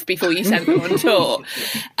pissed off before you sent them on tour.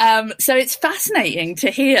 So it's fascinating to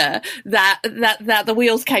hear that the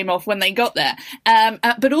wheels came off when they got there,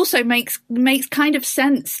 but also makes kind of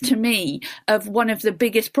sense to me of one of the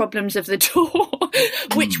biggest problems of the tour,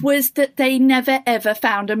 which was that they never ever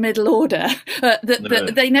found a middle order.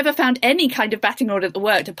 They never found any kind of batting order that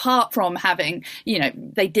worked, apart from having,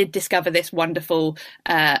 they did discover this wonderful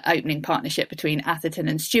opening partnership between Atherton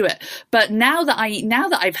and Stewart. But now that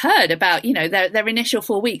I've heard about, their initial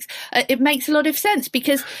 4 weeks, it makes a lot of sense,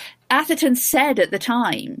 because Atherton said at the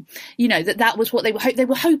time, that was what they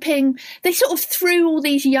were hoping. They sort of threw all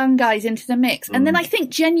these young guys into the mix. And then I think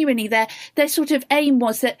genuinely their sort of aim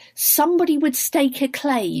was that somebody would stake a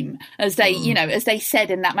claim, as they, as they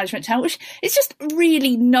said in that management channel, which is just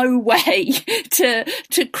really no way to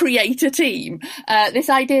create a team. This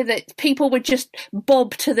idea that people would just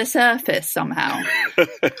bob to the surface somehow.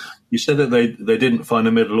 You said that they didn't find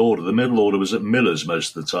a middle order. The middle order was at Miller's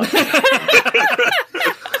most of the time.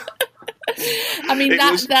 I mean,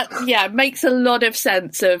 that makes a lot of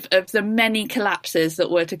sense of the many collapses that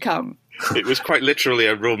were to come. It was quite literally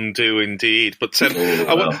a rum-do indeed. But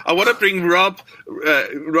I want to bring Rob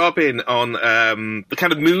in on the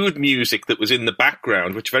kind of mood music that was in the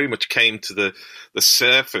background, which very much came to the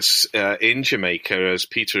surface in Jamaica, as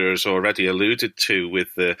Peter has already alluded to,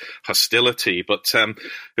 with the hostility. But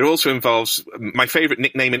it also involves my favourite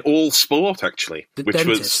nickname in all sport, actually, the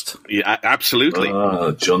dentist. Absolutely.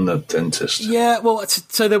 John the Dentist. Yeah, well,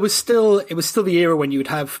 so it was still the era when you would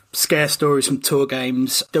have scare stories from tour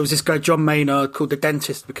games. There was this guy, John Maynard, called the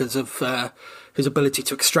Dentist because of his ability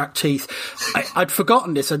to extract teeth. I'd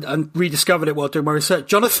forgotten this and rediscovered it while doing my research.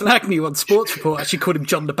 Jonathan Agnew on Sports Report actually called him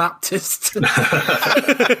John the Baptist,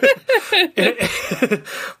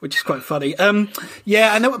 which is quite funny.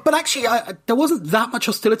 But actually, there wasn't that much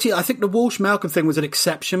hostility. I think the Walsh-Malcolm thing was an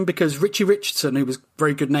exception because Richie Richardson, who was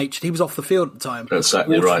very good-natured, he was off the field at the time. That's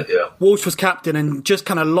exactly right, yeah. Walsh was captain and just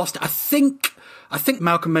kind of lost it. I think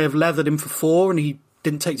Malcolm may have leathered him for 4 and he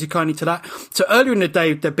didn't take too kindly to that. So earlier in the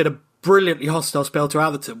day, there'd been a brilliantly hostile spell to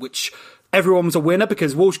Atherton, which everyone was a winner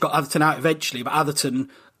because Walsh got Atherton out eventually, but Atherton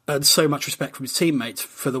earned so much respect from his teammates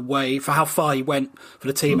for how far he went for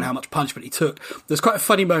the team and how much punishment he took. There's quite a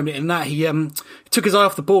funny moment in that he took his eye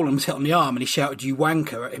off the ball and was hit on the arm and he shouted, "You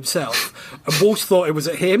wanker," at himself. And Walsh thought it was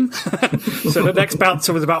at him. So the next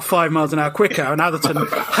bouncer was about 5 miles an hour quicker and Atherton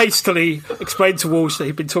hastily explained to Walsh that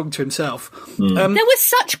he'd been talking to himself. There were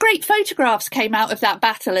such great photographs came out of that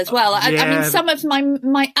battle as well. I mean, some of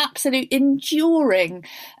my absolute enduring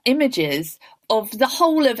images of the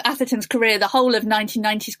whole of Atherton's career, the whole of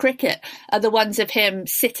 1990s cricket, are the ones of him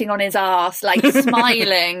sitting on his arse, like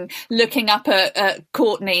smiling, looking up at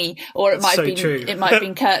Courtney, or it might have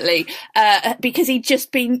been Kirtley, because he'd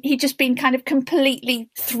just been kind of completely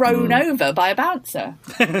thrown over by a bouncer.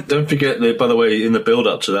 Don't forget, by the way, in the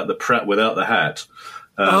build-up to that, the Pratt without the hat.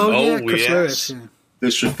 Chris Lewis. Yeah.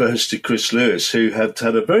 This refers to Chris Lewis, who had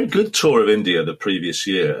had a very good tour of India the previous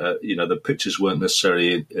year. The pictures weren't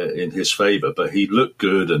necessarily in his favour, but he looked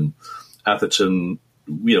good, and Atherton,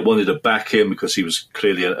 wanted to back him because he was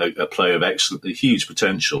clearly a player of huge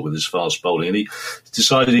potential with his fast bowling. And he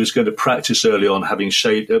decided he was going to practice early on, having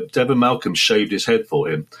Devon Malcolm shaved his head for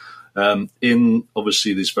him. In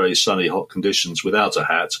obviously these very sunny, hot conditions without a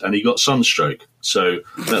hat, and he got sunstroke. So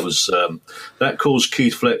that was that caused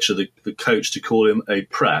Keith Fletcher, the coach, to call him a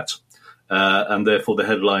Pratt, and therefore the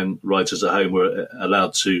headline writers at home were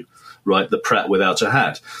allowed to write the Pratt without a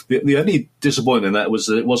hat. The only disappointment in that was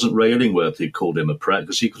that it wasn't Ray Illingworth who called him a Pratt,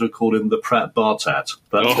 because he could have called him the Pratt Bartat.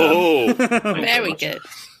 But, very good.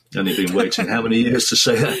 And he'd been waiting how many years to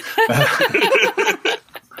say that?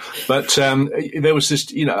 But there was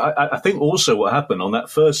this, I think also what happened on that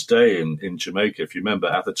first day in Jamaica, if you remember,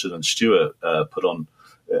 Atherton and Stewart put on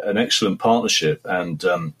an excellent partnership, and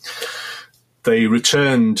they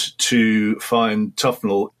returned to find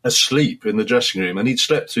Tufnell asleep in the dressing room, and he'd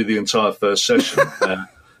slept through the entire first session.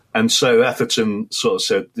 And so Atherton sort of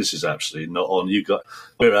said, "This is absolutely not on.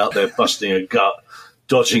 We're out there busting a gut,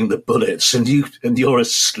 dodging the bullets, and you're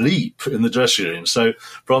asleep in the dressing room." So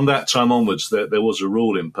from that time onwards, there was a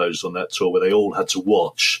rule imposed on that tour where they all had to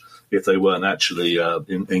watch if they weren't actually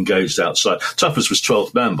engaged outside. Tuffers was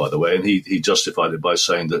 12th man, by the way, and he justified it by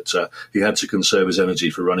saying that he had to conserve his energy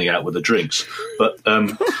for running out with the drinks. But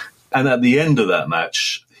and at the end of that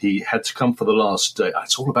match, he had to come for the last day.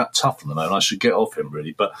 It's all about Tufnell, and I should get off him,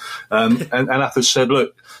 really. But and Athers said,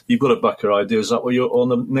 "Look, you've got to buck your ideas up, or you're on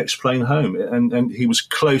the next plane home." And he was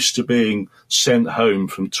close to being sent home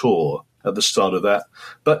from tour at the start of that,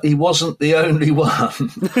 but he wasn't the only one.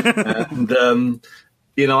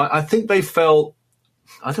 And I think they felt.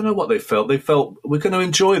 I don't know what they felt. They felt, we're going to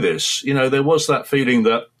enjoy this. There was that feeling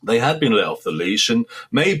that they had been let off the leash, and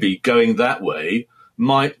maybe going that way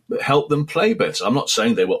might help them play better. I'm not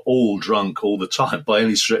saying they were all drunk all the time by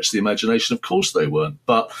any stretch of the imagination. Of course they weren't.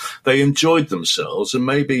 But they enjoyed themselves, and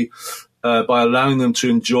maybe by allowing them to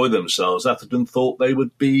enjoy themselves, Atherton thought they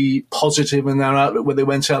would be positive in their outlook when they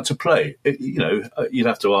went out to play. You'd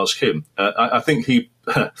have to ask him. I think he,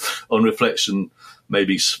 on reflection,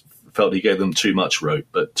 maybe felt he gave them too much rope,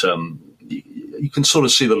 but you can sort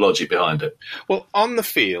of see the logic behind it. Well, on the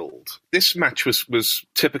field, this match was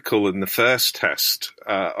typical in the first test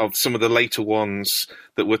of some of the later ones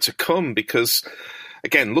that were to come, because,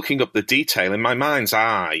 again, looking up the detail, in my mind's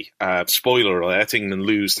eye, spoiler alert, England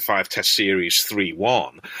lose the 5-test series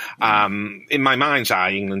 3-1. In my mind's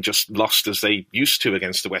eye, England just lost as they used to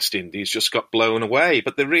against the West Indies, just got blown away.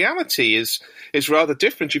 But the reality is rather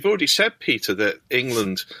different. You've already said, Peter, that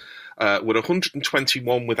England were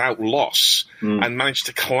 121 without loss and managed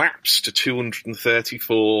to collapse to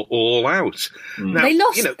 234 all out. Now,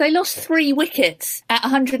 they lost 3 wickets at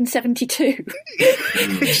 172.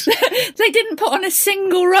 They didn't put on a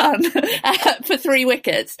single run for 3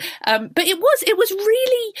 wickets. But it was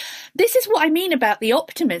really, this is what I mean about the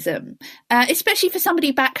optimism, especially for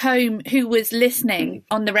somebody back home who was listening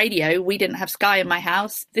on the radio. We didn't have Sky in my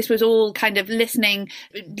house. This was all kind of listening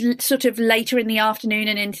sort of later in the afternoon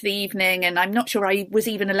and into the evening. evening, and I'm not sure I was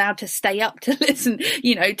even allowed to stay up to listen,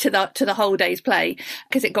 to the whole day's play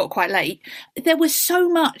because it got quite late. There was so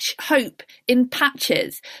much hope in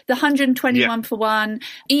patches. The 121 for one,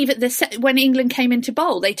 even when England came into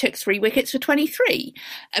bowl, they took 3 wickets for 23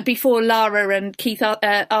 before Lara and Keith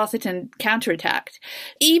Arthurton counterattacked.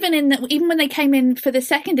 Even when they came in for the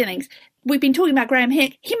second innings, we've been talking about Graeme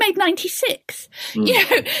Hick. He made 96.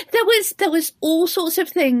 There was all sorts of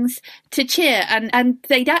things to cheer, and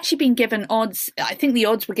they'd actually been given odds. I think the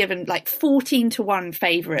odds were given like 14-1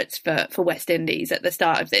 favourites for West Indies at the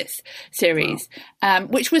start of this series,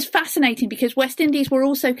 which was fascinating because West Indies were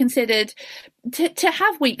also considered to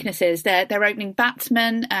have weaknesses. Their opening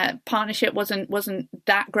batsman partnership wasn't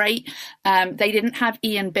that great. They didn't have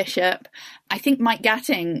Ian Bishop. I think Mike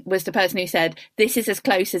Gatting was the person who said this is as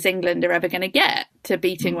close as England are ever going to get to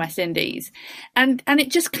beating West Indies, and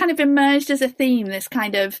it just kind of emerged as a theme. This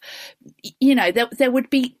kind of, there would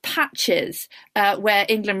be patches where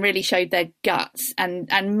England really showed their guts,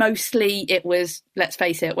 and mostly it was, let's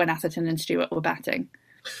face it, when Atherton and Stewart were batting.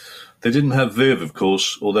 They didn't have Viv, of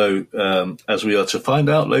course, although, as we are to find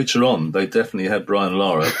out later on, they definitely had Brian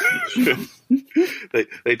Lara.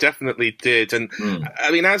 They definitely did. And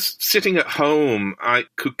I mean, as sitting at home, I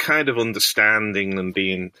could kind of understand England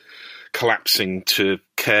being collapsing to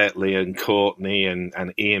Kirtley and Courtney and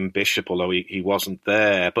Ian Bishop, although he wasn't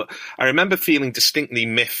there. But I remember feeling distinctly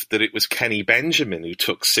miffed that it was Kenny Benjamin who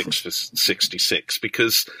took 6 for 66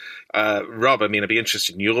 because, Rob, I mean, I'd be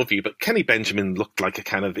interested in your view, but Kenny Benjamin looked like a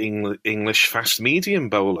kind of English fast medium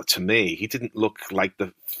bowler to me. He didn't look like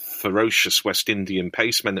the ferocious West Indian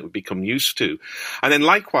pacemen that we've become used to. And then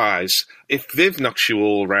likewise, if Viv knocks you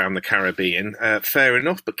all around the Caribbean, fair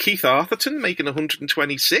enough, but Keith Arthurton making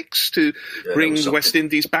 126 to bring West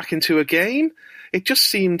Indies back into a game, it just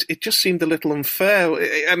seemed a little unfair.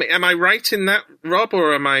 I mean, am I right in that, Rob,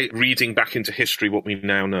 or am I reading back into history what we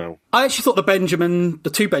now know? I actually thought the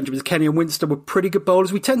two Benjamins, Kenny and Winston, were pretty good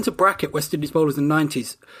bowlers. We tend to bracket West Indies bowlers in the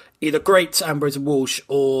 90s, either great Ambrose and Walsh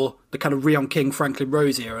or the kind of Rion King, Franklin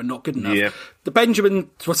Rose era, not good enough. Yeah. The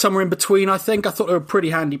Benjamins were somewhere in between, I think. I thought they were pretty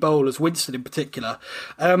handy bowlers, Winston in particular.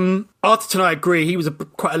 Arthurton, I agree, he was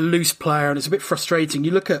quite a loose player, and it's a bit frustrating.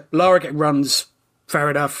 You look at Lara getting runs, fair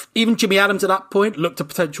enough. Even Jimmy Adams at that point looked a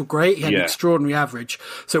potential great. He had an extraordinary average.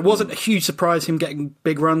 So it wasn't a huge surprise him getting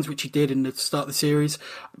big runs, which he did in the start of the series.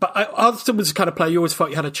 But Arthurton was the kind of player you always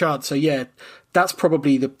felt you had a chance. So yeah, that's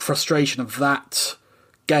probably the frustration of that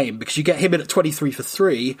game, because you get him in at 23 for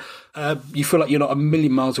 3. You feel like you're not a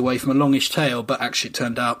million miles away from a longish tail, but actually it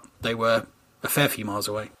turned out they were a fair few miles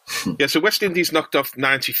away. Yeah, so West Indies knocked off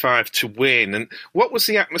 95 to win. And what was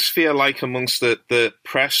the atmosphere like amongst the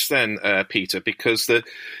press then, Peter? Because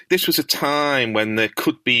this was a time when there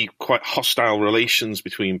could be quite hostile relations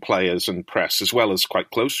between players and press, as well as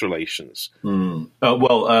quite close relations.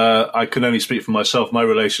 I can only speak for myself. My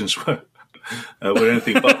relations were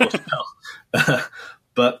anything but hostile.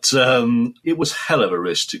 But it was hell of a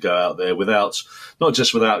risk to go out there not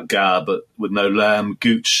just without Gar, but with no Lamb.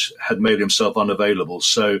 Gooch had made himself unavailable.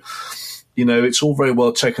 So, it's all very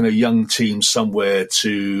well taking a young team somewhere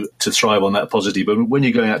to thrive on that positive. But when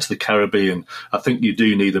you're going out to the Caribbean, I think you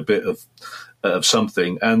do need a bit of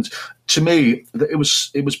something. And to me, it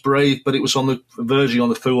was brave, but it was verging on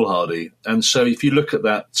the foolhardy. And so if you look at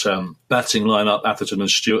that batting lineup, Atherton and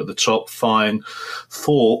Stewart at the top, fine.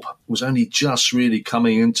 Thorpe was only just really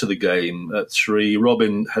coming into the game at 3.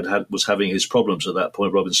 Robin was having his problems at that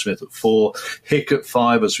point. Robin Smith at 4. Hick at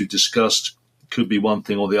 5, as we discussed. Could be one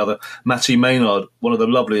thing or the other. Matty Maynard, one of the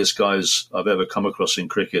loveliest guys I've ever come across in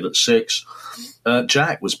cricket, at 6.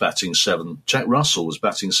 Jack was batting 7. Jack Russell was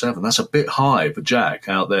batting 7. That's a bit high for Jack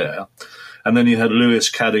out there. And then you had Lewis,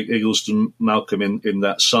 Caddick, Eggleston, Malcolm in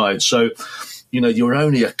that side. So, you're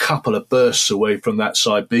only a couple of bursts away from that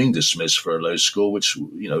side being dismissed for a low score, which,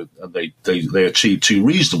 they achieved 2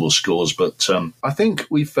 reasonable scores. But I think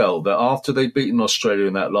we felt that after they'd beaten Australia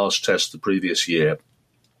in that last test the previous year,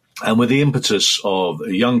 and with the impetus of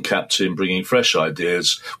a young captain bringing fresh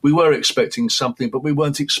ideas, we were expecting something, but we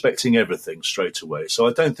weren't expecting everything straight away. So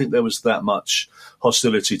I don't think there was that much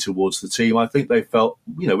hostility towards the team. I think they felt,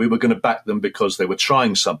 we were going to back them because they were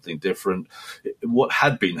trying something different. What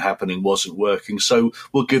had been happening wasn't working, so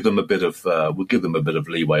we'll give them a bit of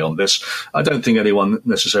leeway on this. I don't think anyone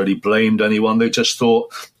necessarily blamed anyone. They just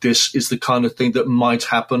thought this is the kind of thing that might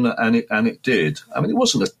happen, and it did. I mean, it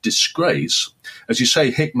wasn't a disgrace. As you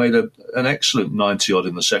say, Hick made an excellent 90-odd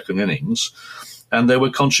in the second innings, and there were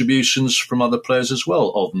contributions from other players as well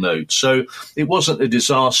of note. So it wasn't a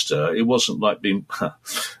disaster. It wasn't like being,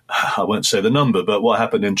 I won't say the number, but what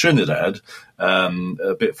happened in Trinidad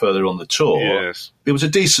a bit further on the tour. Yes. it was a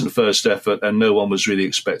decent first effort, and no one was really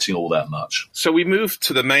expecting all that much. So we moved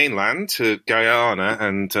to the mainland, to Guyana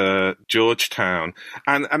and Georgetown,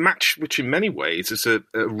 and a match which in many ways is a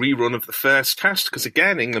rerun of the first test, because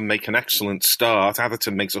again, England make an excellent start.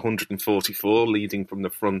 Atherton makes 144, leading from the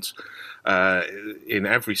front in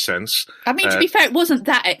every sense. I mean, to be fair, it wasn't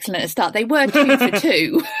that excellent a start. They were 2 for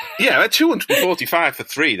 2. Yeah, 245 for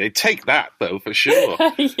 3. They'd take that, though, for sure.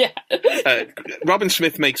 Yeah. Robin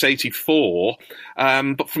Smith makes 84,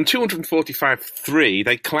 but from 245 for 3,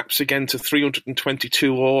 they collapse again to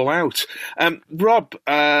 322 all out.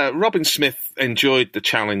 Robin Smith enjoyed the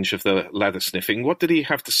challenge of the leather sniffing. What did he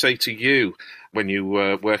have to say to you when you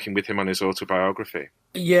were working with him on his autobiography?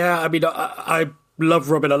 Yeah, I mean, I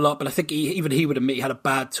love Robin a lot, but I think even he would admit he had a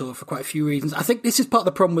bad tour for quite a few reasons. I think this is part of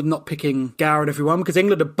the problem with not picking Gower and everyone, because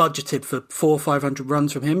England had budgeted for 400 or 500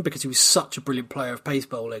 runs from him because he was such a brilliant player of pace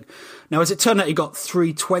bowling. Now, as it turned out, he got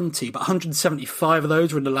 320, but 175 of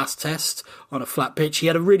those were in the last test on a flat pitch. He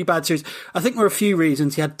had a really bad series. I think there were a few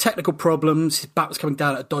reasons. He had technical problems. His bat was coming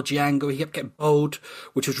down at a dodgy angle. He kept getting bowled,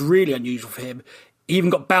 which was really unusual for him. He even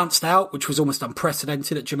got bounced out, which was almost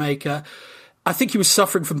unprecedented at Jamaica. I think he was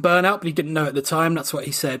suffering from burnout, but he didn't know at the time. That's what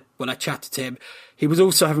he said when I chatted to him. He was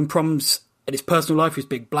also having problems in his personal life. He was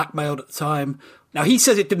being blackmailed at the time. Now, he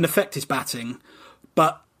says it didn't affect his batting,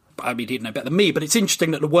 but I mean, he didn't know better than me. But it's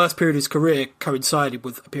interesting that the worst period of his career coincided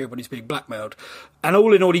with a period when he was being blackmailed. And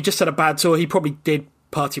all in all, he just had a bad tour. He probably did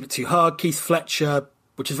party a bit too hard. Keith Fletcher,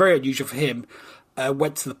 which is very unusual for him,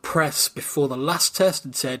 went to the press before the last test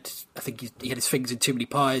and said, I think he had his fingers in too many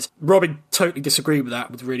pies. Robin totally disagreed with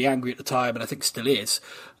that, was really angry at the time, and I think still is.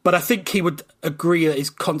 But I think he would agree that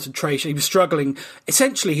his concentration, he was struggling.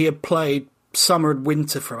 Essentially, he had played summer and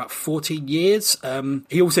winter for about 14 years.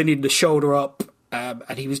 He also needed a shoulder up,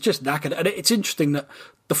 and he was just knackered. And it's interesting that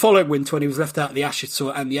the following winter, when he was left out of the Ashes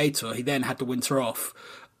Tour and the A Tour, he then had the winter off.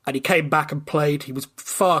 And he came back and played. He was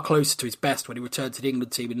far closer to his best when he returned to the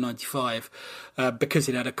England team in 95 because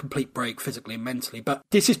he'd had a complete break physically and mentally. But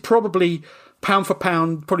this is probably, pound for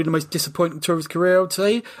pound, probably the most disappointing tour of his career, I would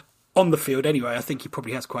say. On the field, anyway. I think he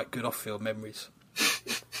probably has quite good off-field memories.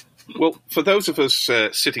 Well, for those of us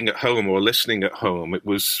sitting at home or listening at home, it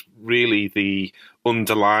was really the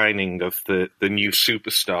underlining of the new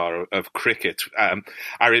superstar of cricket.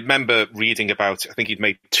 I remember reading about, I think he'd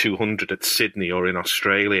made 200 at Sydney or in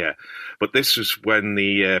Australia, but this was when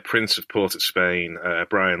the Prince of Port of Spain,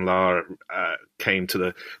 Brian Lara, came to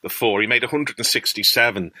the fore. He made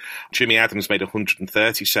 167. Jimmy Adams made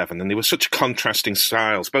 137, and they were such contrasting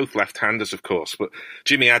styles, both left-handers, of course, but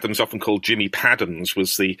Jimmy Adams, often called Jimmy Paddams,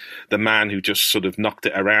 was the man who just sort of knocked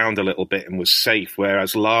it around a little bit and was safe,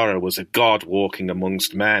 whereas Lara was a god walking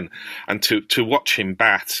amongst men. And to watch him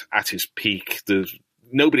bat at his peak,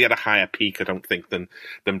 nobody had a higher peak, I don't think, than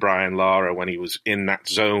Brian Lara when he was in that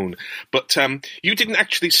zone. But you didn't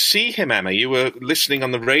actually see him, Emma. You were listening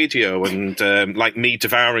on the radio and, like me,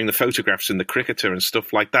 devouring the photographs in the Cricketer and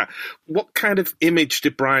stuff like that. What kind of image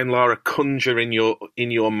did Brian Lara conjure in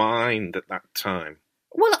your mind at that time?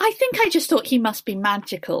 Well, I think I just thought he must be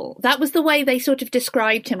magical. That was the way they sort of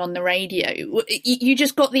described him on the radio. You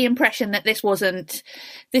just got the impression that this wasn't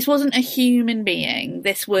a human being.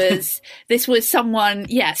 This was someone,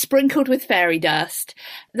 sprinkled with fairy dust.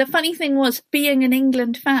 The funny thing was, being an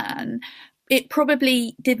England fan, it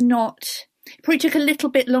probably took a little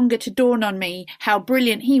bit longer to dawn on me how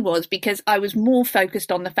brilliant he was, because I was more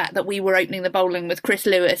focused on the fact that we were opening the bowling with Chris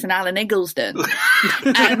Lewis and Alan Eggleston.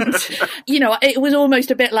 And, it was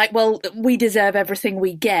almost a bit like, well, we deserve everything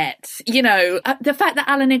we get. The fact that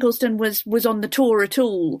Alan Eggleston was on the tour at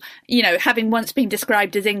all, having once been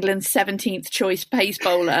described as England's 17th choice pace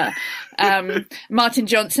bowler. Martin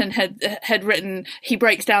Johnson had written, he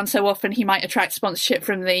breaks down so often he might attract sponsorship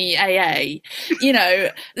from the AA.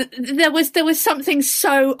 There was something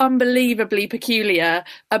so unbelievably peculiar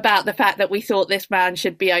about the fact that we thought this man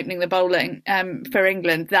should be opening the bowling for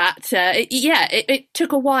England that, it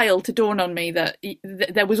took a while to dawn on me that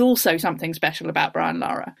there was also something special about Brian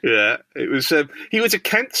Lara. Yeah, it was. He was a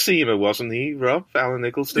Kent seamer, wasn't he, Rob? Alan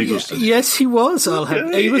Eggleston? Yes, he was. He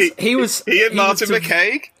and Martin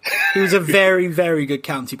McCaig. He was a very, very good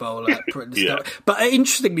county bowler. But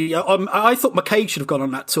interestingly, I thought McCaig should have gone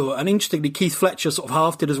on that tour. And interestingly, Keith Fletcher sort of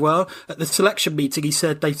halved it as well. At the selection meeting, they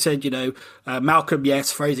said, Malcolm,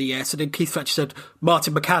 yes, Fraser, yes. And then Keith Fletcher said,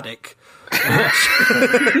 Martin McCaddick.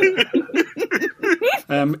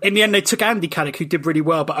 In the end, they took Andy Caddick, who did really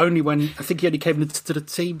well, but only when I think he only came to the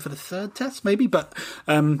team for the third test, maybe. But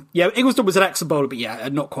Eggleston was an excellent bowler,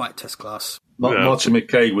 but not quite test class. Martin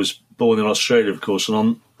McCaig was born in Australia, of course,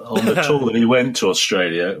 and on the tour that he went to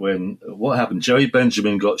Australia, what happened? Joey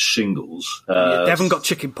Benjamin got shingles. Devon got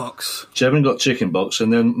chickenpox.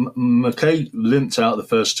 And then McKay limped out the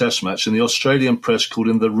first Test match, and the Australian press called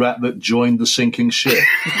him the rat that joined the sinking ship.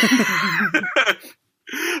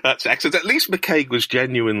 That's excellent. At least McCaig was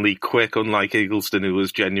genuinely quick, unlike Eggleston, who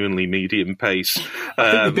was genuinely medium pace.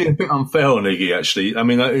 I think you're being a bit unfair on Iggy, actually. I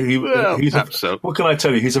mean, what can I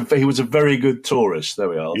tell you? He was a very good tourist. There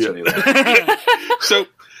we are. I'll tell you that.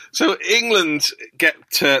 So England get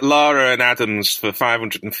Lara and Adams for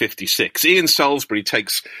 556. Ian Salisbury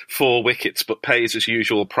takes 4 wickets, but pays his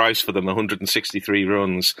usual price for them, 163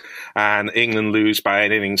 runs, and England lose by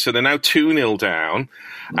an innings. So they're now 2-0 down,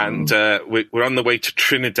 and we're on the way to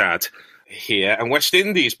Trinidad here, and West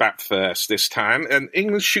Indies bat first this time, and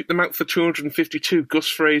England shoot them out for 252. Gus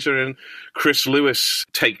Fraser and Chris Lewis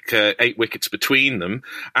take 8 wickets between them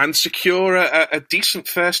and secure a decent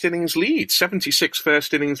first innings lead, 76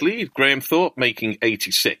 first innings lead. Graham Thorpe making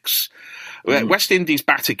 86. West Indies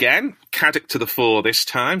bat again, Caddick to the fore this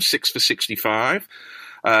time, 6 for 65.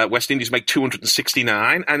 West Indies make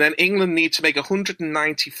 269, and then England need to make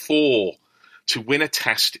 194 to win a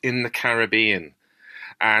test in the Caribbean.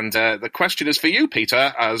 And the question is for you,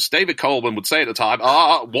 Peter, as David Coleman would say at the time,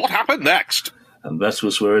 what happened next? And that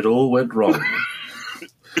was where it all went wrong.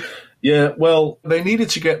 Yeah, well, they needed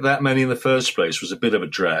to get that many in the first place was a bit of a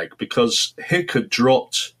drag because Hick had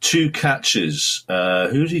dropped 2 catches.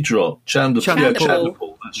 Who did he drop?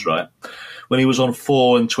 Chanderpaul, that's right. When he was on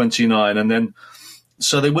 4 and 29. And then,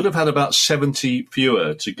 so they would have had about 70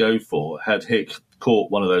 fewer to go for had Hick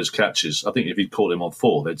caught one of those catches. I think if he'd caught him on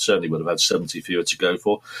 4, they certainly would have had 70 fewer to go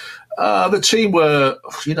for. The team were,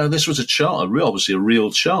 this was obviously a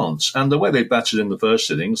real chance. And the way they batted in the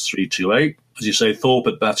first innings, 3-2-8, as you say, Thorpe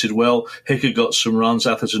had batted well. Hick had got some runs.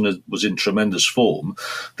 Atherton was in tremendous form.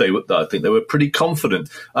 I think they were pretty confident.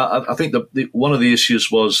 I think one of the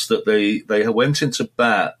issues was that they went into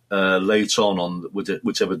bat late on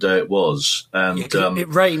whichever day it was, and it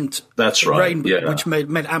rained. That's right. Rained, yeah. Which made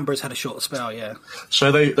Ambrose had a short spell. Yeah.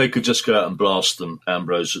 So they could just go out and blast them,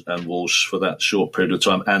 Ambrose and Walsh, for that short period of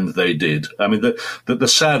time, and they did. I mean, the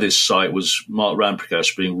saddest sight was Mark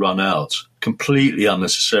Ramprakash being run out completely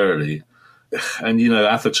unnecessarily. And,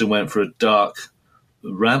 Atherton went for a dark.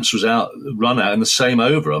 Ramps was run out in the same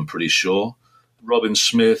over, I'm pretty sure. Robin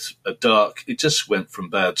Smith, a dark. It just went from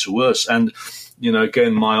bad to worse. And,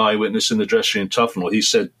 again, my eyewitness in the dressing room, Tufnell, he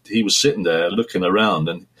said he was sitting there looking around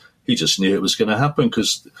and he just knew it was going to happen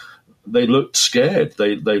because they looked scared.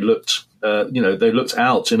 They looked, they looked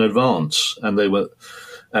out in advance and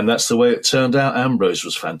that's the way it turned out. Ambrose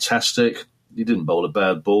was fantastic. He didn't bowl a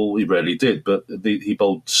bad ball. He rarely did, but he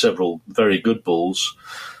bowled several very good balls.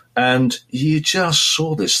 And you just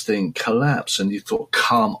saw this thing collapse and you thought,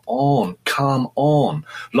 come on.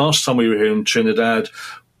 Last time we were here in Trinidad,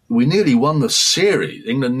 we nearly won the series.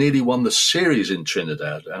 England nearly won the series in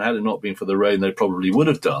Trinidad. And had it not been for the rain, they probably would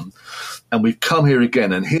have done. And we've come here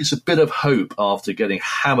again. And here's a bit of hope after getting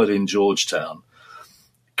hammered in Georgetown.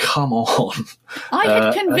 Come on. I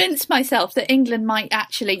had convinced myself that England might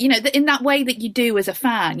actually, in that way that you do as a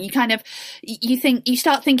fan, you kind of, you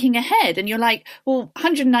start thinking ahead and you're like, well,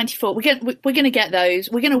 194, we're going to get those.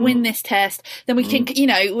 We're going to win this test. Then we can,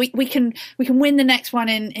 we can win the next one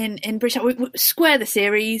in British, we square the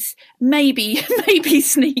series, maybe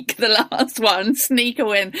sneak the last one, sneak a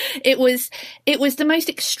win. It was the most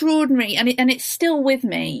extraordinary and it's still with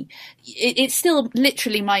me. It's still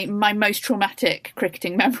literally my most traumatic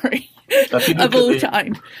cricketing memory of all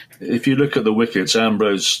time. If you look at the wickets,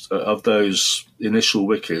 Ambrose, of those initial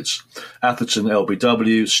wickets, Atherton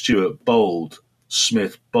LBW, Stewart bowled,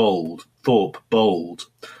 Smith bowled, Thorpe bowled.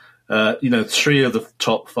 3 of the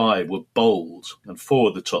top 5 were bowled, and 4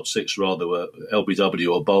 of the top 6 rather were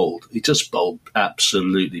LBW or bowled. He just bowled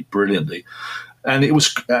absolutely brilliantly. And it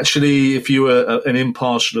was actually, if you were an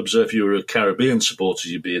impartial observer, if you were a Caribbean supporter,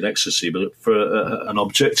 you'd be in ecstasy. But for an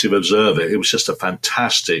objective observer, it was just a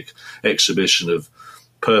fantastic exhibition of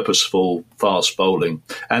purposeful, fast bowling.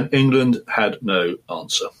 And England had no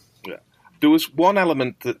answer. Yeah. There was one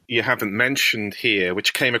element that you haven't mentioned here,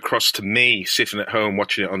 which came across to me sitting at home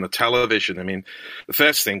watching it on the television. I mean, the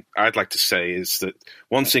first thing I'd like to say is that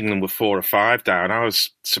once England were 4 or 5 down, I was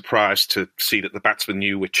surprised to see that the batsman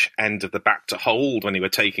knew which end of the bat to hold when he were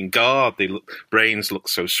taking guard. Brains looked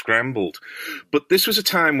so scrambled. But this was a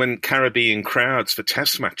time when Caribbean crowds for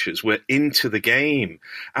test matches were into the game,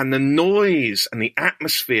 and the noise and the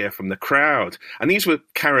atmosphere from the crowd, and these were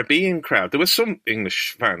Caribbean crowd. There were some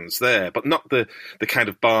English fans there, but not the kind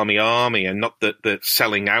of barmy army, and not the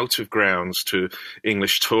selling out of grounds to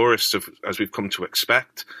English tourists as we've come to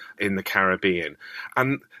expect in the Caribbean.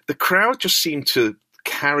 And the crowd just seemed to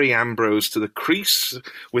carry Ambrose to the crease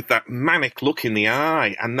with that manic look in the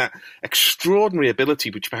eye and that extraordinary ability,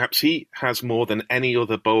 which perhaps he has more than any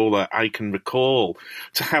other bowler I can recall,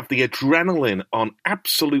 to have the adrenaline on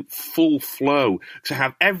absolute full flow, to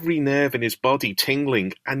have every nerve in his body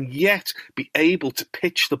tingling, and yet be able to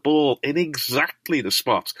pitch the ball in exactly the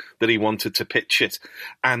spot that he wanted to pitch it.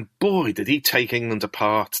 And boy, did he take England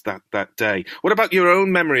apart that day. What about your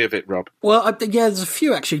own memory of it, Rob? Well, there's a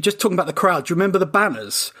few actually. Just talking about the crowd, do you remember the banners?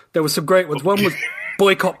 There were some great ones. One was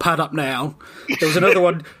boycott Pad Up Now. There was another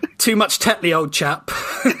one, too much Tetley, old chap.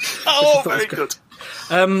 Oh, very good.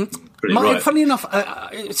 Right. Funny enough,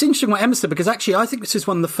 it's interesting what Emma said, because actually I think this is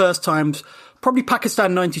one of the first times, probably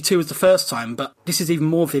Pakistan 92 was the first time, but this is even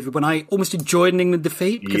more vivid, when I almost enjoyed an England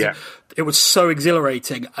defeat, because it was so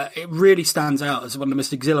exhilarating. It really stands out as one of the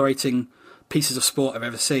most exhilarating pieces of sport I've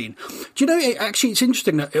ever seen. Do you know, it's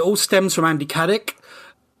interesting that it all stems from Andy Caddick.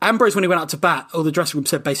 Ambrose, when he went out to bat, all the dressing room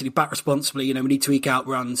said basically bat responsibly, we need to eke out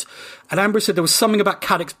runs. And Ambrose said there was something about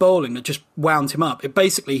Caddick's bowling that just wound him up.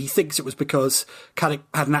 He thinks it was because Caddick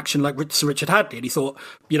had an action like Sir Richard Hadley, and he thought,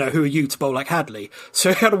 who are you to bowl like Hadley?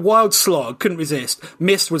 So he had a wild slog, couldn't resist,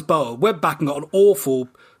 missed, was bowled, went back and got an awful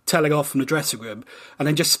telling off from the dressing room, and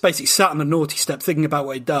then just basically sat on the naughty step thinking about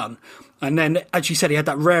what he'd done. And then, as you said, he had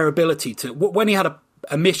that rare ability to, when he had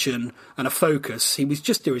a mission and a focus, he was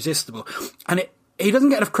just irresistible. And he doesn't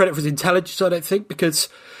get enough credit for his intelligence, I don't think, because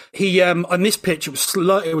he on this pitch it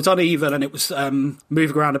was uneven and it was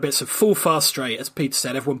moving around a bit. So full fast straight, as Peter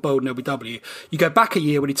said, everyone bowled in LBW. You go back a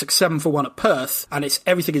year when he took 7 for 1 at Perth, and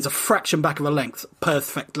everything is a fraction back of a length,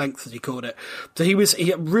 perfect length as he called it. So he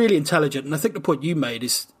really intelligent, and I think the point you made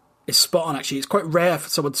is spot on. Actually, it's quite rare for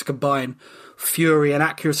someone to combine fury and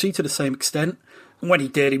accuracy to the same extent. And when he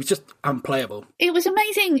did, he was just unplayable. It was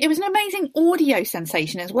amazing. It was an amazing audio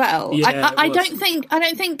sensation as well. Yeah, I don't think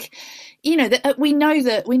that we know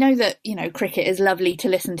that cricket is lovely to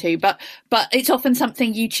listen to, but it's often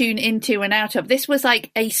something you tune into and out of. This was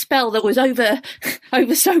like a spell that was over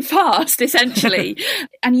so fast, essentially.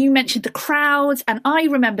 And you mentioned the crowds, and I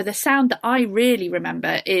remember the sound that I really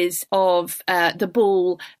remember is of the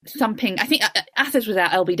ball thumping. I think Athers was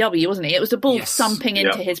at LBW, wasn't he? It was the ball thumping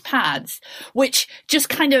into his pads, which just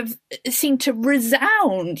kind of seemed to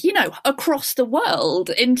resound, across the world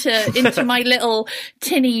into my little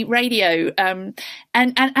tinny radio. And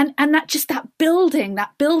that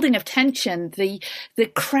building of tension, the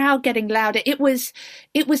crowd getting louder. It was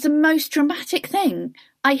the most dramatic thing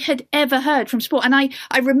I had ever heard from sport. And I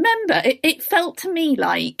remember it felt to me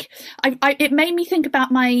like it made me think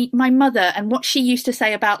about my mother and what she used to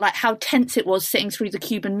say about like how tense it was sitting through the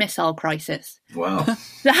Cuban Missile Crisis. Wow.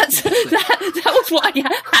 that was what I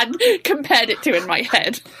had compared it to in my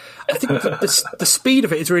head. I think the speed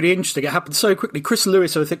of it is really interesting. It happened so quickly. Chris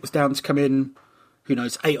Lewis, I think, was down to come in,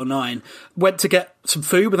 8 or 9. Went to get some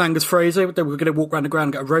food with Angus Fraser. They were going to walk around the ground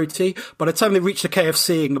and get a roti. By the time they reached the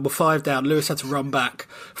KFC and number 5 down, Lewis had to run back.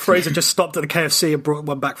 Fraser just stopped at the KFC and brought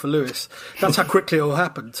one back for Lewis. That's how quickly it all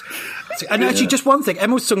happened. And actually, just one thing.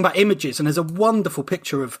 Emma was talking about images, and there's a wonderful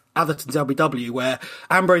picture of Atherton's LBW where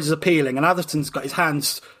Ambrose is appealing and Atherton's got his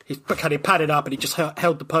hands, he's kind of padded up and he just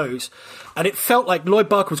held the pose. And it felt like Lloyd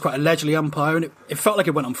Barker was quite a leisurely umpire, and it felt like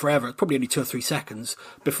it went on forever. It's probably only 2 or 3 seconds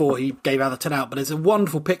before he gave Atherton out. But there's a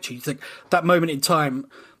wonderful picture. You think that moment in time,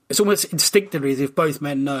 it's almost instinctively as if both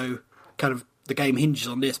men know kind of the game hinges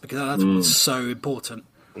on this, because that's what's so important.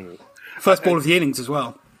 First ball of the innings as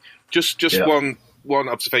well. Just one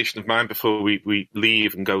observation of mine before we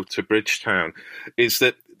leave and go to Bridgetown is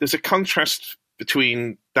that there's a contrast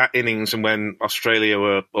between that innings and when Australia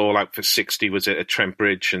were all out for 60, was it at Trent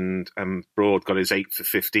Bridge, and Broad got his 8 for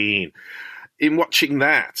 15. In watching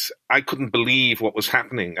that, I couldn't believe what was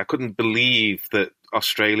happening. I couldn't believe that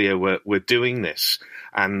Australia were doing this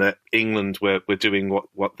and that England were doing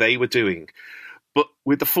what they were doing. But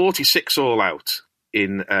with the 46 all out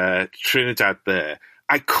in Trinidad there,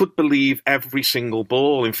 I could believe every single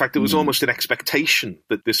ball. In fact, it was almost an expectation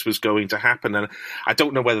that this was going to happen. And I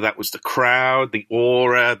don't know whether that was the crowd, the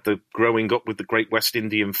aura, the growing up with the great West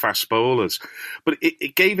Indian fast bowlers. But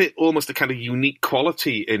it gave it almost a kind of unique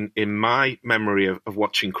quality in my memory of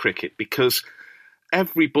watching cricket, because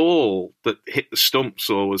every ball that hit the stumps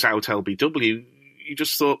or was out LBW, you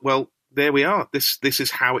just thought, well, there we are. This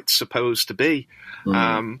is how it's supposed to be.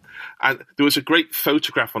 And there was a great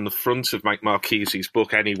photograph on the front of Mike Marchese's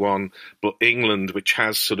book, Anyone But England, which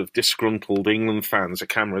has sort of disgruntled England fans. The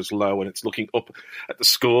camera's low and it's looking up at the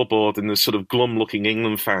scoreboard, and there's sort of glum-looking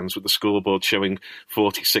England fans with the scoreboard showing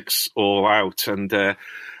 46 all out. And I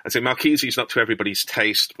say Marchese's not to everybody's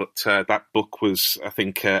taste, but that book was, I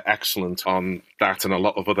think, excellent on that and a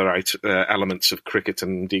lot of other elements of cricket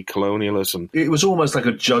and decolonialism. It was almost like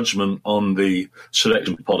a judgment on the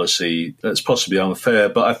selection policy. That's possibly unfair,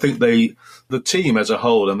 but I think the team as a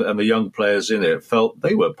whole and the young players in it felt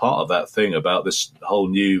they were part of that thing about this whole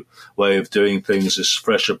new way of doing things, this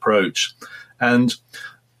fresh approach. And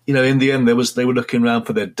in the end, they were looking around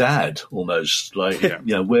for their dad, almost like,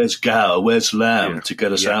 where's Gower, where's Lamb to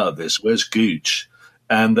get us out of this? Where's Gooch?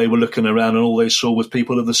 And they were looking around, and all they saw was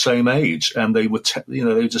people of the same age, and they were, they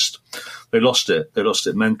lost it. They lost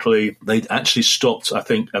it mentally. They'd actually stopped. I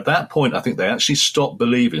think at that point, they actually stopped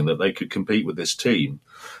believing that they could compete with this team.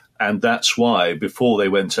 And that's why before they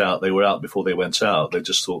went out, they were out before they went out. They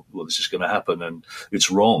just thought, well, this is going to happen, and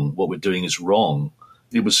it's wrong. What we're doing is wrong.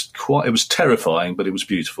 It was terrifying, but it was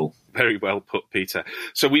beautiful. Very well put, Peter.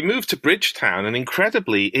 So we moved to Bridgetown, and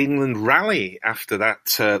incredibly, England rally after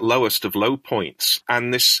that lowest of low points.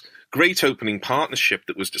 And this great opening partnership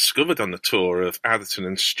that was discovered on the tour of Atherton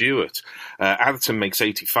and Stewart. Atherton makes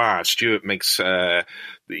 85. Stewart makes the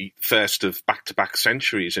first of back-to-back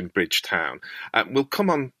centuries in Bridgetown. We'll come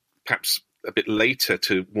on perhaps a bit later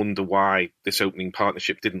to wonder why this opening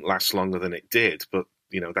partnership didn't last longer than it did, but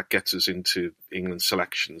that gets us into England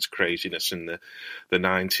selections craziness in the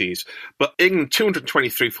 90s. But England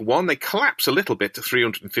 223 for 1. They collapse a little bit to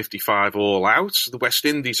 355 all out. The West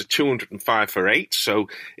Indies are 205 for 8. So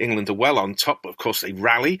England are well on top. But of course, they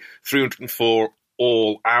rally 304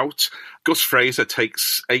 all out. Gus Fraser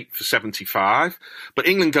takes 8 for 75. But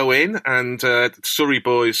England go in, and the Surrey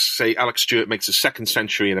boys say Alex Stewart makes his second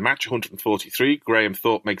century in a match, 143. Graeme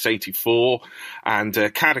Thorpe makes 84. And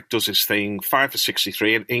Carrick does his thing, 5 for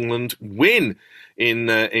 63. And England win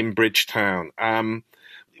in Bridgetown.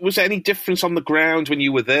 Was there any difference on the ground when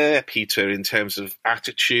you were there, Peter, in terms of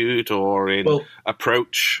attitude or in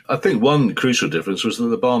approach? I think one crucial difference was that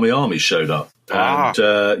the Barmy Army showed up. And,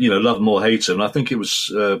 love them or hate them. I think it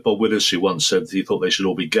was Bob Willis who once said that he thought they should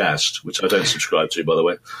all be gassed, which I don't subscribe to, by the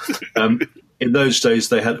way. In those days,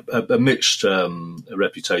 they had a mixed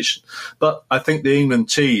reputation. But I think the England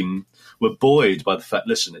team were buoyed by the fact,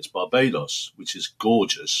 listen, it's Barbados, which is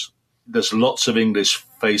gorgeous. There's lots of English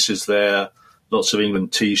faces there. Lots of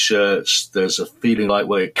England T-shirts. There's a feeling like,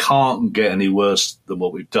 well, it can't get any worse than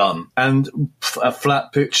what we've done. And a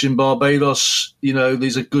flat pitch in Barbados,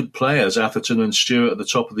 these are good players. Atherton and Stewart at the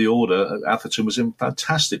top of the order. Atherton was in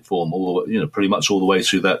fantastic form, pretty much all the way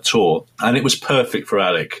through that tour. And it was perfect for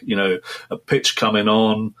Alec. A pitch coming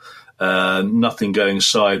on, nothing going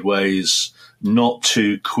sideways, not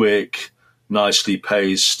too quick, nicely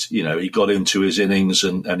paced. He got into his innings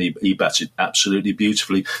and he batted absolutely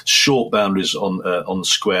beautifully. Short boundaries on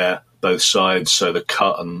square, both sides. So the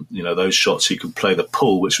cut and, those shots, he could play the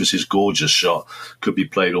pull, which was his gorgeous shot, could be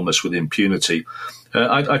played almost with impunity.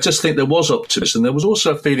 I just think there was optimism. And there was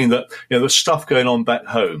also a feeling that, there was stuff going on back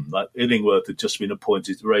home. Like Ray Illingworth had just been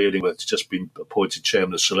appointed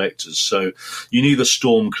chairman of selectors. So you knew the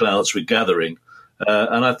storm clouds were gathering.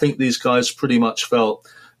 And I think these guys pretty much felt,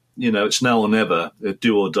 it's now or never,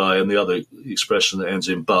 do or die, and the other expression that ends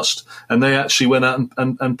in bust. And they actually went out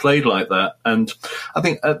and played like that. And I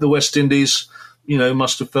think at the West Indies,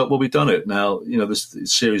 must have felt, well, we've done it now. This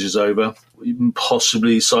series is over. Even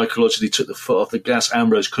possibly psychologically took the foot off the gas.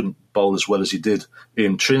 Ambrose couldn't bowl as well as he did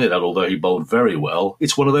in Trinidad, although he bowled very well.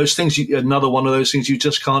 It's one of those things, another one of those things you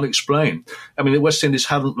just can't explain. I mean, the West Indies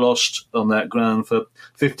haven't lost on that ground for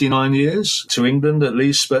 59 years, to England at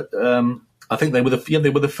least, but I think they were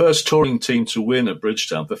the first touring team to win at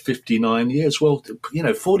Bridgetown for 59 years. Well,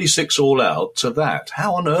 46 all out to that.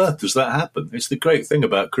 How on earth does that happen? It's the great thing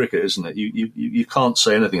about cricket, isn't it? You can't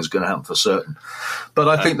say anything's going to happen for certain. But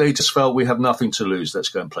I think they just felt we have nothing to lose. Let's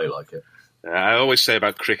go and play like it. I always say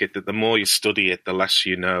about cricket that the more you study it, the less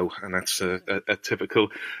you know, and that's a typical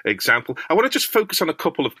example. I want to just focus on a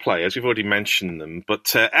couple of players. We've already mentioned them,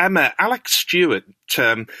 but Emma, Alex Stewart,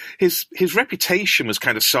 his reputation was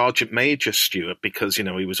kind of Sergeant Major Stewart because,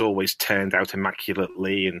 he was always turned out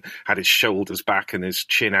immaculately and had his shoulders back and his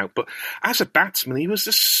chin out. But as a batsman, he was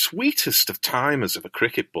the sweetest of timers of a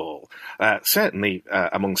cricket ball, certainly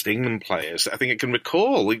amongst England players. I think I can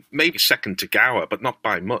recall, maybe second to Gower, but not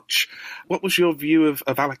by much. What was your view of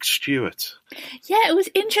Alex Stewart? Yeah, it was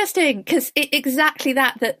interesting because exactly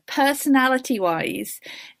that personality-wise,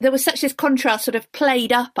 there was such this contrast sort of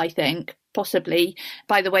played up, I think, possibly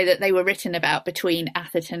by the way that they were written about between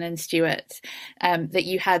Atherton and Stewart, that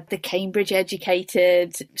you had the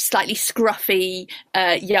Cambridge-educated, slightly scruffy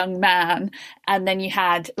young man, and then you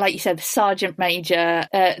had, like you said, the Sergeant Major,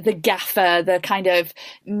 the gaffer, the kind of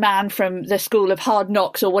man from the school of hard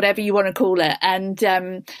knocks or whatever you want to call it.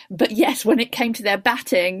 And but yes, when it came to their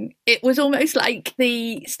batting, it was almost like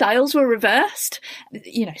the styles were reversed.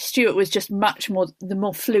 Stewart was just the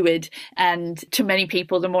more fluid, and to many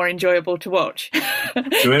people, the more enjoyable to watch.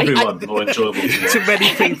 To everyone, more enjoyable to watch. To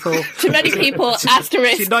many people. To many people,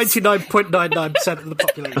 asterisk. 99.99% of the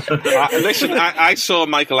population. Listen, I saw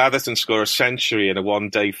Michael Atherton score a century in a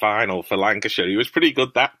one-day final for Lancashire. He was pretty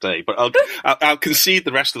good that day, but I'll concede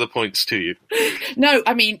the rest of the points to you. No,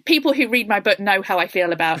 I mean, people who read my book know how I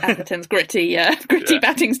feel about Atherton's gritty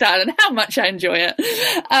batting style and how much I enjoy it.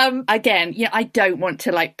 Again, I don't want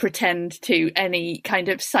to pretend to any kind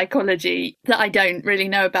of psychology that I don't really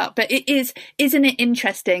know about, but isn't it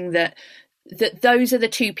interesting that those are the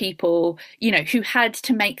two people, who had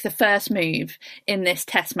to make the first move in this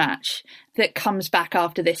test match that comes back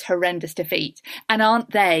after this horrendous defeat? And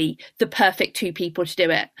aren't they the perfect two people to do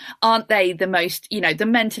it? Aren't they the most, the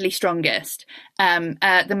mentally strongest,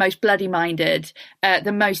 the most bloody-minded,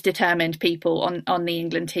 the most determined people on the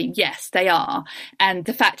England team? Yes, they are. And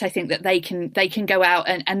the fact, I think, that they can go out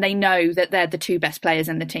and they know that they're the two best players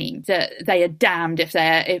in the team, that they are damned if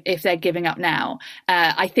they're giving up now.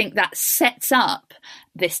 I think that sets up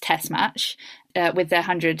this test match with their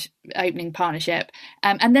 100 opening partnership.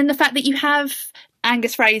 And then the fact that you have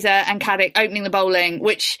Angus Fraser and Caddick opening the bowling,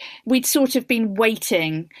 which we'd sort of been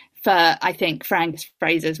waiting for Angus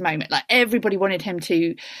Fraser's moment. Everybody wanted him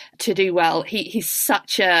to do well. He's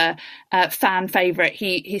such a fan favourite.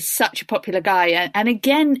 He's such a popular guy. And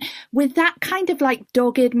again, with that kind of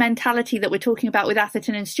dogged mentality that we're talking about with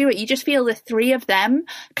Atherton and Stewart, you just feel the three of them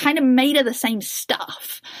kind of made of the same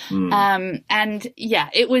stuff. And yeah,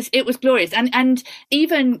 it was glorious. And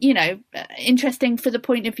even, interesting for the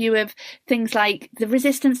point of view of things like the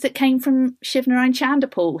resistance that came from Shivnarine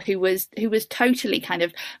Chanderpaul, who was totally kind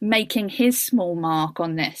of making his small mark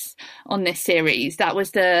on this series. That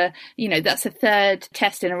was that's the third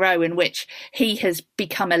test in a row in which he has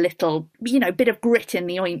become a little, bit of grit in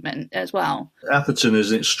the ointment as well. Atherton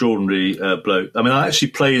is an extraordinary bloke. I mean, I actually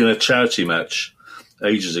played in a charity match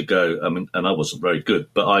ages ago, and I wasn't very good,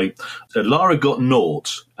 but Lara got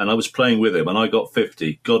naught, and I was playing with him, and I got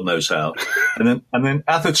 50, God knows how. and then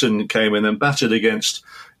Atherton came in and batted against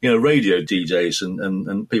radio DJs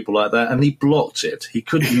and people like that, and he blocked it. He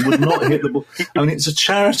would not hit the ball. I mean, it's a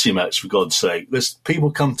charity match, for God's sake. There's people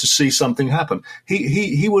come to see something happen.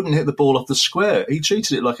 He wouldn't hit the ball off the square. He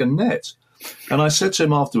treated it like a net. And I said to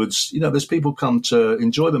him afterwards, there's people come to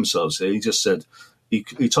enjoy themselves here. He just said,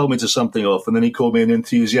 he told me to something off, and then he called me an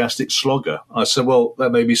enthusiastic slogger. I said, well, that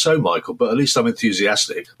may be so, Michael, but at least I'm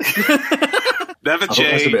enthusiastic. Never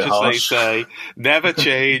change, as they say. Never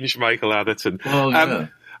change, Michael Atherton. Well, yeah.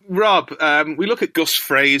 Rob, we look at Gus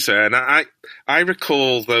Fraser, and I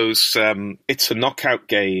recall those It's a Knockout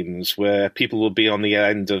games where people would be on the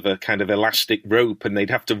end of a kind of elastic rope and they'd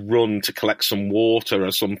have to run to collect some water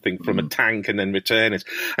or something from a tank and then return it.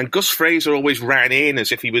 And Gus Fraser always ran in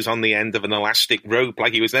as if he was on the end of an elastic rope,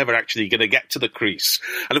 like he was never actually going to get to the crease.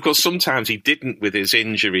 And of course, sometimes he didn't with his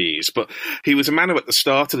injuries, but he was a man who at the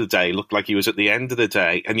start of the day looked like he was at the end of the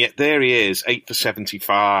day. And yet there he is, 8 for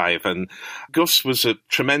 75. And Gus was a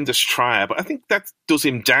tremendous trier, but I think that does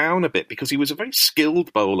him down a bit because he was a very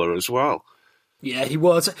skilled bowler as well. Yeah, he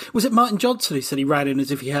was. Was it Martin Johnson who said he ran in as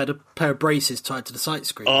if he had a pair of braces tied to the sight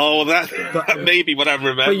screen? Oh, that may be what I'm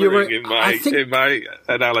remembering in my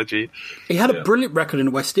analogy. He had a brilliant record in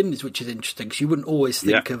the West Indies, which is interesting because you wouldn't always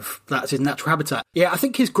think of that as his natural habitat. Yeah, I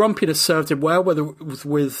think his grumpiness served him well, whether it was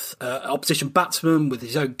with opposition batsmen, with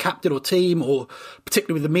his own captain or team, or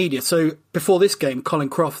particularly with the media. So before this game, Colin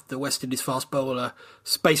Croft, the West Indies fast bowler,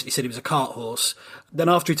 basically said he was a cart horse. Then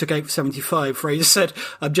after he took 8 for 75, Fraser said,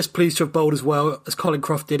 I'm just pleased to have bowled as well as Colin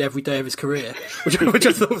Croft did every day of his career, which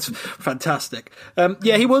I thought was fantastic.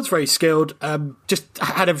 Yeah, he was very skilled, just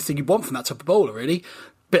had everything you want from that type of bowler, really.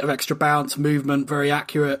 Bit of extra bounce, movement, very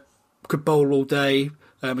accurate, could bowl all day.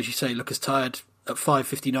 As you say, look as tired at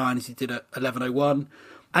 5.59 as he did at 11.01.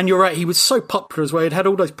 And you're right, he was so popular as well. He'd had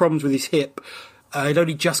all those problems with his hip. He'd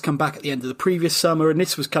only just come back at the end of the previous summer, and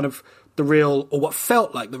this was kind of the real, or what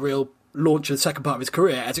felt like the real launch of the second part of his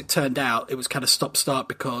career. As it turned out, it was kind of stop-start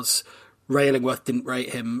because Ray Illingworth didn't rate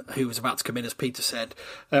him, who was about to come in, as Peter said.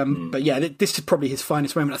 But yeah, this is probably his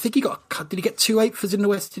finest moment. I think did he get 2 8ths in the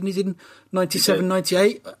West Indies in 97,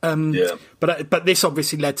 98? Yeah. But this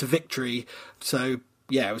obviously led to victory. So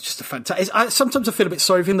yeah, it was just a fantastic. Sometimes I feel a bit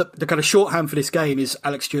sorry for him that the kind of shorthand for this game is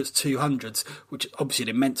Alex Stewart's 200s, which is obviously an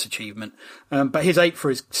immense achievement. But his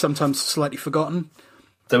 8th is sometimes slightly forgotten.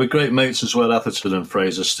 They were great mates as well, Atherton and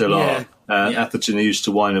Fraser still are. Atherton used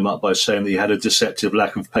to wind him up by saying that he had a deceptive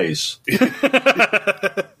lack of pace,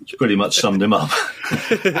 which pretty much summed him up.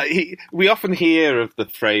 We often hear of the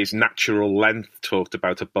phrase natural length talked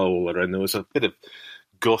about a bowler, and there was a bit of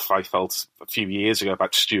guff I felt a few years ago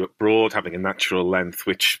about Stuart Broad having a natural length,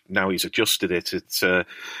 which now he's adjusted it.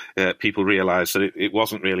 People realise that it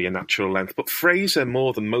wasn't really a natural length. But Fraser,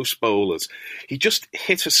 more than most bowlers, he just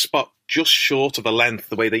hit a spot just short of a length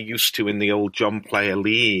the way they used to in the old John Player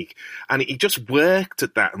League. And he just worked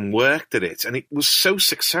at that and worked at it. And it was so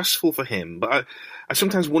successful for him. But I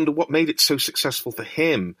sometimes wonder what made it so successful for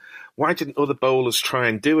him. Why didn't other bowlers try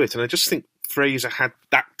and do it? And I just think Fraser had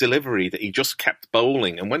that delivery that he just kept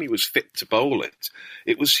bowling, and when he was fit to bowl it,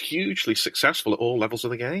 it was hugely successful at all levels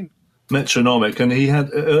of the game. Metronomic, and he had,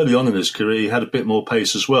 early on in his career, he had a bit more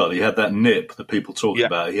pace as well. He had that nip that people talk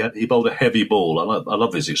about. He bowled a heavy ball. I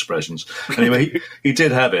love these expressions. Anyway, he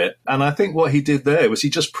did have it, and I think what he did there was he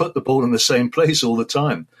just put the ball in the same place all the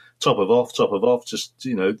time. Top of off, just,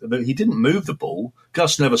 he didn't move the ball.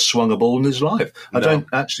 Gus never swung a ball in his life. I don't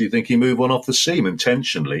actually think he moved one off the seam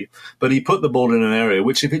intentionally, but he put the ball in an area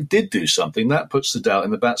which, if it did do something, that puts the doubt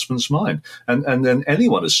in the batsman's mind. And then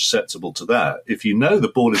anyone is susceptible to that. If you know the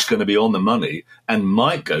ball is going to be on the money and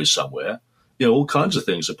might go somewhere, all kinds of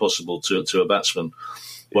things are possible to a batsman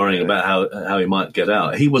worrying about how he might get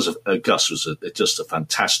out. Gus was just a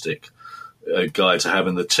fantastic guy to have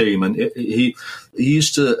in the team, and he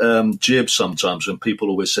used to jib sometimes when people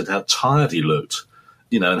always said how tired he looked,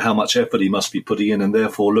 and how much effort he must be putting in, and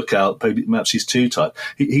therefore look out, perhaps he's too tired.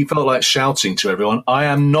 He felt like shouting to everyone, "I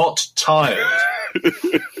am not tired."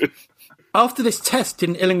 After this test,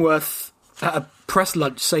 didn't Illingworth at a press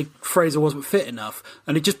lunch say Fraser wasn't fit enough,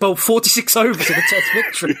 and he just bowled 46 overs in a test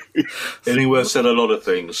victory? Illingworth said a lot of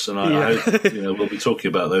things, and I hope we'll be talking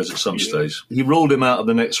about those at some stage. He ruled him out of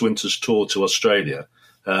the next winter's tour to Australia.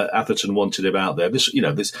 Atherton wanted him out there.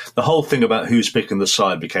 The whole thing about who's picking the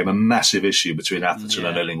side became a massive issue between Atherton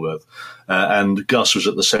and Illingworth, and Gus was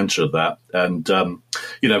at the centre of that. And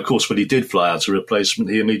of course, when he did fly out a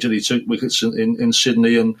replacement, he immediately took wickets in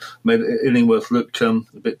Sydney and made Illingworth look a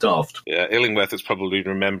bit daft. Yeah, Illingworth is probably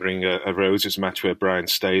remembering a Roses match where Brian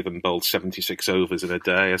Statham bowled 76 overs in a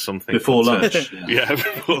day or something before lunch.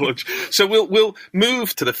 Before lunch. So we'll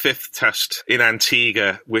move to the 5th test in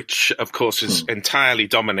Antigua, which of course is entirely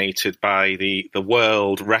dominated by the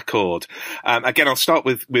world record. Again, I'll start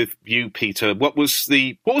with you, Peter. What was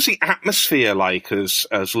the atmosphere like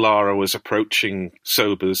as Lara was approaching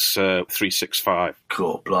Sober's 365?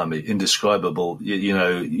 God, blimey, indescribable.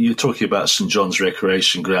 You're talking about St John's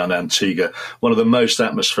Recreation Ground, Antigua, one of the most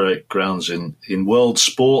atmospheric grounds in world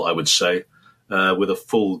sport, I would say. With a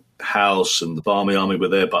full house, and the Barmy Army were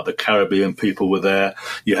there, but the Caribbean people were there.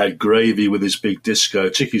 You had Gravy with his big disco,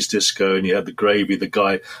 Chicky's disco, and you had the Gravy, the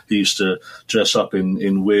guy who used to dress up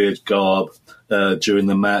in weird garb during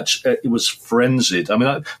the match. It was frenzied. I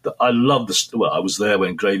mean, I love this. Well, I was there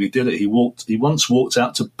when Gravy did it. He once walked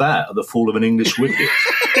out to bat at the fall of an English wicket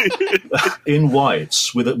in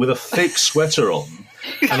whites with a thick sweater on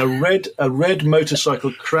and a red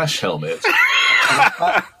motorcycle crash helmet.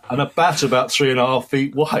 And a bat about 3.5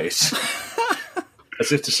 feet wide.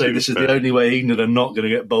 As if to say this is the only way England are not going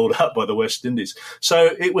to get bowled out by the West Indies. So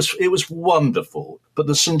it was wonderful. But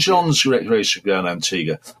the St John's Recreation Ground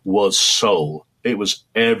Antigua was soul. It was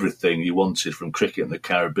everything you wanted from cricket in the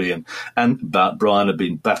Caribbean. And Brian had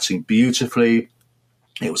been batting beautifully.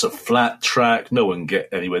 It was a flat track. No one could get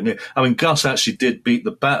anywhere near. I mean, Gus actually did beat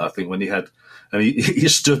the bat, I think, when he had... And he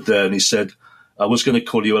stood there and he said, "I was going to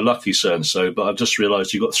call you a lucky so-and-so, but I've just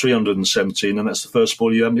realised you got 317 and that's the first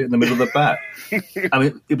ball you haven't hit in the middle of the bat." I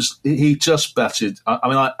mean, he just batted.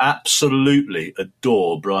 I absolutely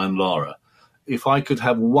adore Brian Lara. If I could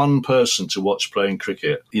have one person to watch playing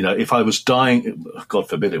cricket, if I was dying, God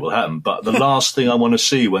forbid it will happen, but the last thing I want to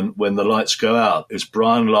see when the lights go out is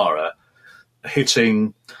Brian Lara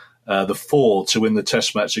hitting the 4 to win the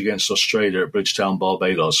Test match against Australia at Bridgetown,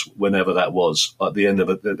 Barbados, whenever that was, at the end of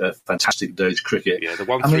a fantastic day's cricket. Yeah, the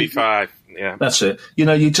 135 Yeah, that's it.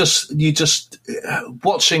 You just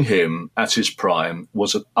watching him at his prime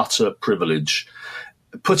was an utter privilege.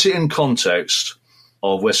 Put it in context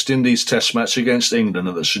of West Indies Test match against England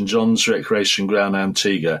at the St John's Recreation Ground,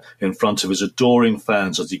 Antigua, in front of his adoring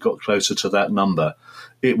fans as he got closer to that number.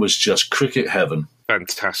 It was just cricket heaven.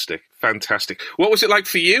 Fantastic. What was it like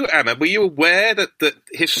for you, Anna? Were you aware that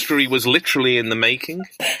history was literally in the making?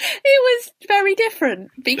 It was very different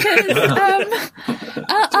because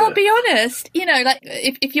I'll be honest, like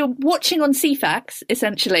if you're watching on CFAX,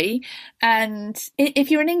 essentially, and if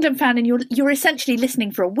you're an England fan and you're essentially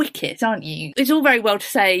listening for a wicket, aren't you? It's all very well to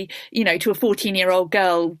say, to a 14-year-old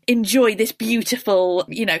girl, enjoy this beautiful,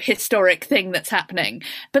 historic thing that's happening.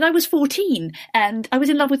 But I was 14 and I was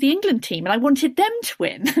in love with the England team and I wanted them to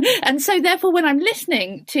win. And so therefore, when I'm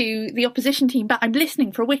listening to the opposition team bat, I'm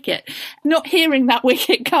listening for a wicket, not hearing that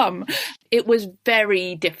wicket come. It was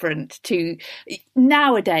very different to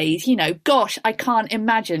nowadays, gosh, I can't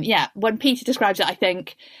imagine. Yeah, when Peter describes it, I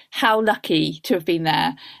think how lucky to have been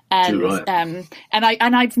there. And right.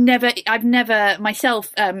 I've never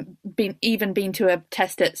myself been to a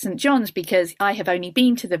test at St John's because I have only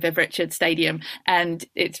been to the Viv Richards Stadium and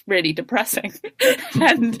it's really depressing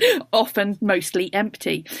and often mostly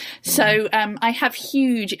empty. So I have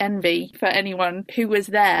huge envy for anyone who was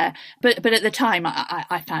there, but at the time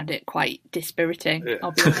I found it quite dispiriting. Yeah.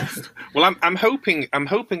 I'll be honest. Well, I'm hoping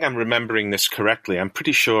I'm remembering this correctly. I'm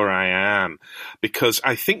pretty sure I am, because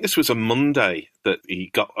I think this was a Monday that he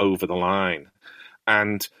got over the line,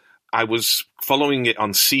 and I was following it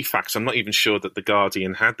on CFAX. I'm not even sure that The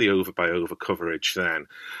Guardian had the over-by-over coverage then,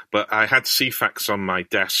 but I had CFAX on my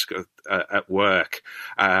desk at work,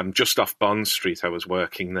 just off Bond Street. I was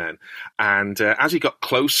working then. And as he got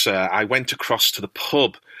closer, I went across to the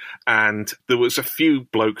pub, and there was a few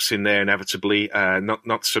blokes in there, inevitably,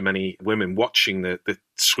 not so many women watching the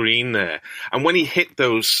screen there. And when he hit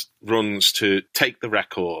those runs to take the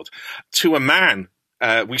record, to a man,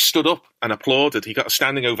 we stood up and applauded. He got a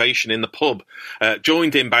standing ovation in the pub,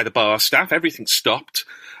 joined in by the bar staff. Everything stopped.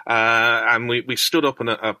 And we stood up and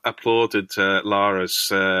applauded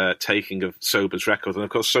Lara's taking of Sober's record. And of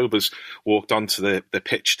course, Sober's walked onto the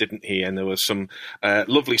pitch, didn't he? And there were some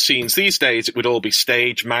lovely scenes. These days, it would all be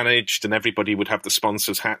stage managed and everybody would have the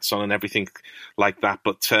sponsors' hats on and everything like that.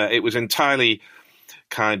 But it was entirely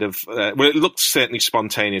kind of, it looked certainly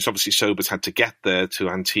spontaneous. Obviously, Sobers had to get there to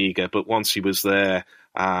Antigua, but once he was there,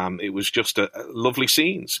 it was just lovely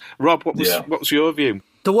scenes. Rob, what was your view?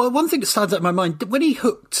 The one thing that stands out in my mind, when he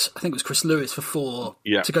hooked, I think it was Chris Lewis for 4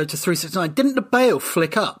 to go to 369, didn't the bail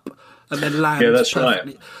flick up and then land? Yeah, that's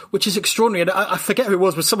perfectly, right. Which is extraordinary. And I forget who it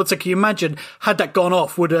was, but someone said, can you imagine, had that gone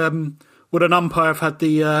off, would an umpire have had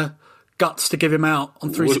the guts to give him out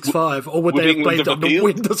on 365, or would they have blamed on the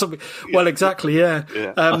wind or something? Yeah. Well, exactly, yeah.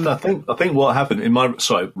 I think what happened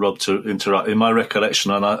sorry, Rob, to interrupt. In my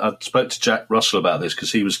recollection, and I spoke to Jack Russell about this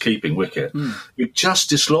because he was keeping wicket. It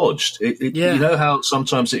just dislodged. You know how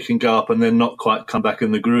sometimes it can go up and then not quite come back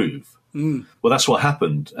in the groove. Well, that's what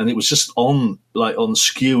happened, and it was just on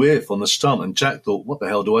skew if on the stump. And Jack thought, "What the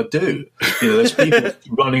hell do I do?" There's people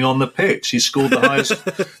running on the pitch. He scored the highest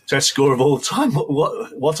Test score of all time.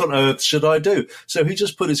 What on earth should I do? So he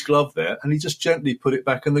just put his glove there, and he just gently put it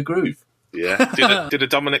back in the groove. Yeah, did a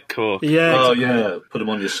Dominic Cork. Yeah. Oh, yeah, put them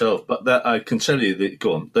on yourself. But that I can tell you that.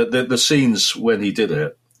 Go on. The scenes when he did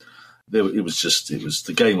it.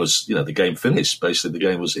 The game finished. Basically, the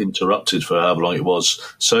game was interrupted for however long it was.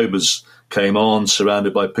 Sobers came on,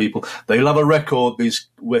 surrounded by people. They love a record, these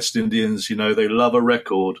West Indians, they love a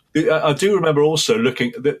record. I do remember also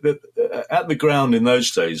looking at the ground in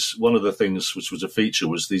those days. One of the things which was a feature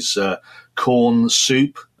was these corn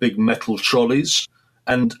soup, big metal trolleys.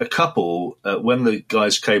 And a couple, when the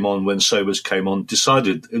guys came on, when Sobers came on,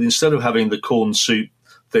 decided instead of having the corn soup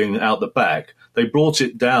thing out the back, they brought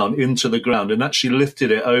it down into the ground and actually lifted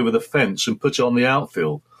it over the fence and put it on the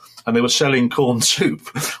outfield. And they were selling corn soup.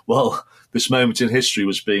 Well, this moment in history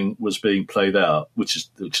was being played out, which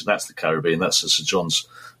that's the Caribbean. That's the St John's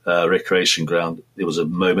Recreation Ground. It was a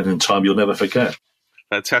moment in time you'll never forget.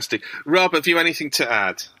 Fantastic. Rob, have you anything to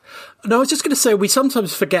add? No, I was just going to say, we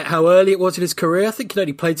sometimes forget how early it was in his career. I think he'd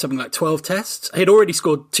only played something like 12 tests. He'd already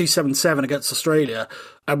scored 277 against Australia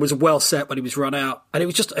and was well set when he was run out. And it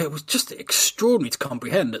was just extraordinary to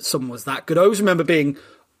comprehend that someone was that good. I always remember being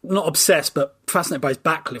not obsessed, but fascinated by his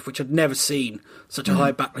backlift, which I'd never seen such a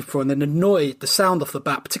high backlift before. And then the sound off the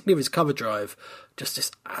bat, particularly of his cover drive, just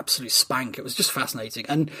this absolute spank. It was just fascinating.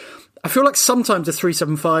 And I feel like sometimes the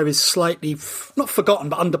 375 is slightly, not forgotten,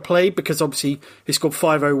 but underplayed, because obviously he scored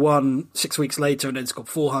 501 6 weeks later and then scored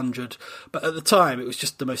 400. But at the time, it was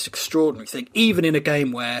just the most extraordinary thing, even in a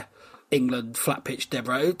game where England flat pitch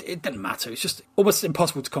Deborah. It didn't matter. It's just almost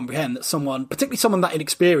impossible to comprehend that someone, particularly someone that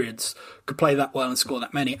inexperienced, could play that well and score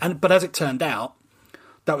that many. But as it turned out,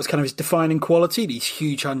 that was kind of his defining quality, these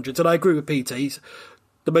huge hundreds. And I agree with Peter. He's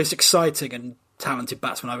the most exciting and talented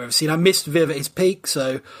batsman I've ever seen. I missed Viv at his peak,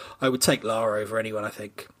 so I would take Lara over anyone, I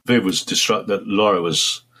think. Viv was that Lara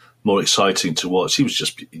was more exciting to watch. He was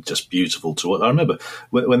just beautiful to watch. I remember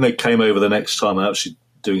when they came over the next time, I actually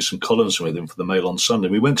doing some columns with him for the Mail on Sunday.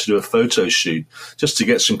 We went to do a photo shoot just to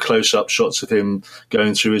get some close-up shots of him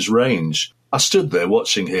going through his range. I stood there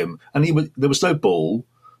watching him, and there was no ball,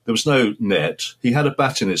 there was no net. He had a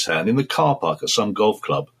bat in his hand in the car park at some golf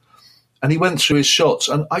club, and he went through his shots,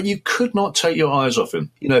 and you could not take your eyes off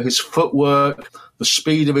him. You know, his footwork, the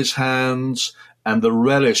speed of his hands, and the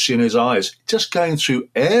relish in his eyes, just going through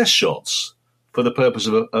air shots for the purpose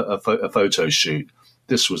of a photo shoot.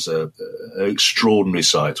 This was an extraordinary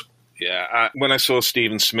sight. Yeah, when I saw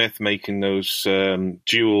Stephen Smith making those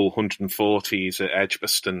dual 140s at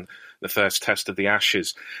Edgbaston, the first test of the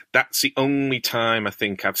Ashes, that's the only time I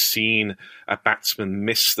think I've seen a batsman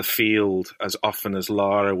miss the field as often as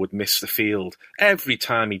Lara would miss the field. Every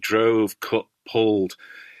time he drove, cut, pulled,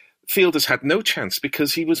 fielders had no chance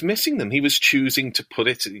because he was missing them. He was choosing to put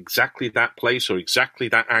it at exactly that place or exactly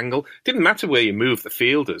that angle. Didn't matter where you moved the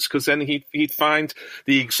fielders, because then he'd find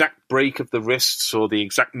the exact break of the wrists or the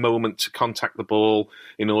exact moment to contact the ball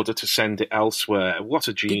in order to send it elsewhere. What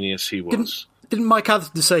a genius he was. Didn't Mike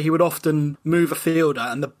Atherton say he would often move a fielder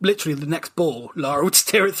and literally the next ball, Lara would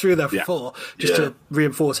steer it through there for four, just to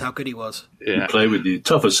reinforce how good he was. Yeah. Play with you.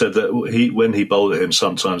 Tuffer said that when he bowled at him,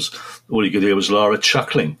 sometimes all he could hear was Lara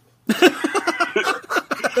chuckling.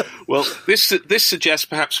 Well, this suggests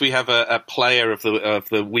perhaps we have a player of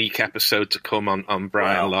the week episode to come on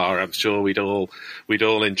Brian Lara. I'm sure we'd all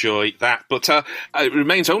enjoy that. But it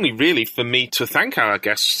remains only really for me to thank our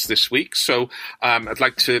guests this week. So I'd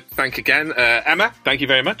like to thank again Emma. Thank you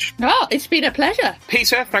very much. Oh, it's been a pleasure.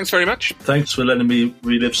 Peter, thanks very much. Thanks for letting me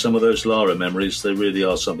relive some of those Lara memories. They really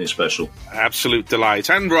are something special. Absolute delight.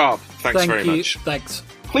 And Rob, thanks very much. Thanks.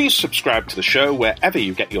 Please subscribe to the show wherever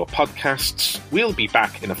you get your podcasts. We'll be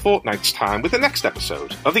back in a fortnight's time with the next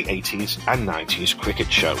episode of the 80s and 90s Cricket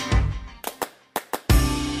Show.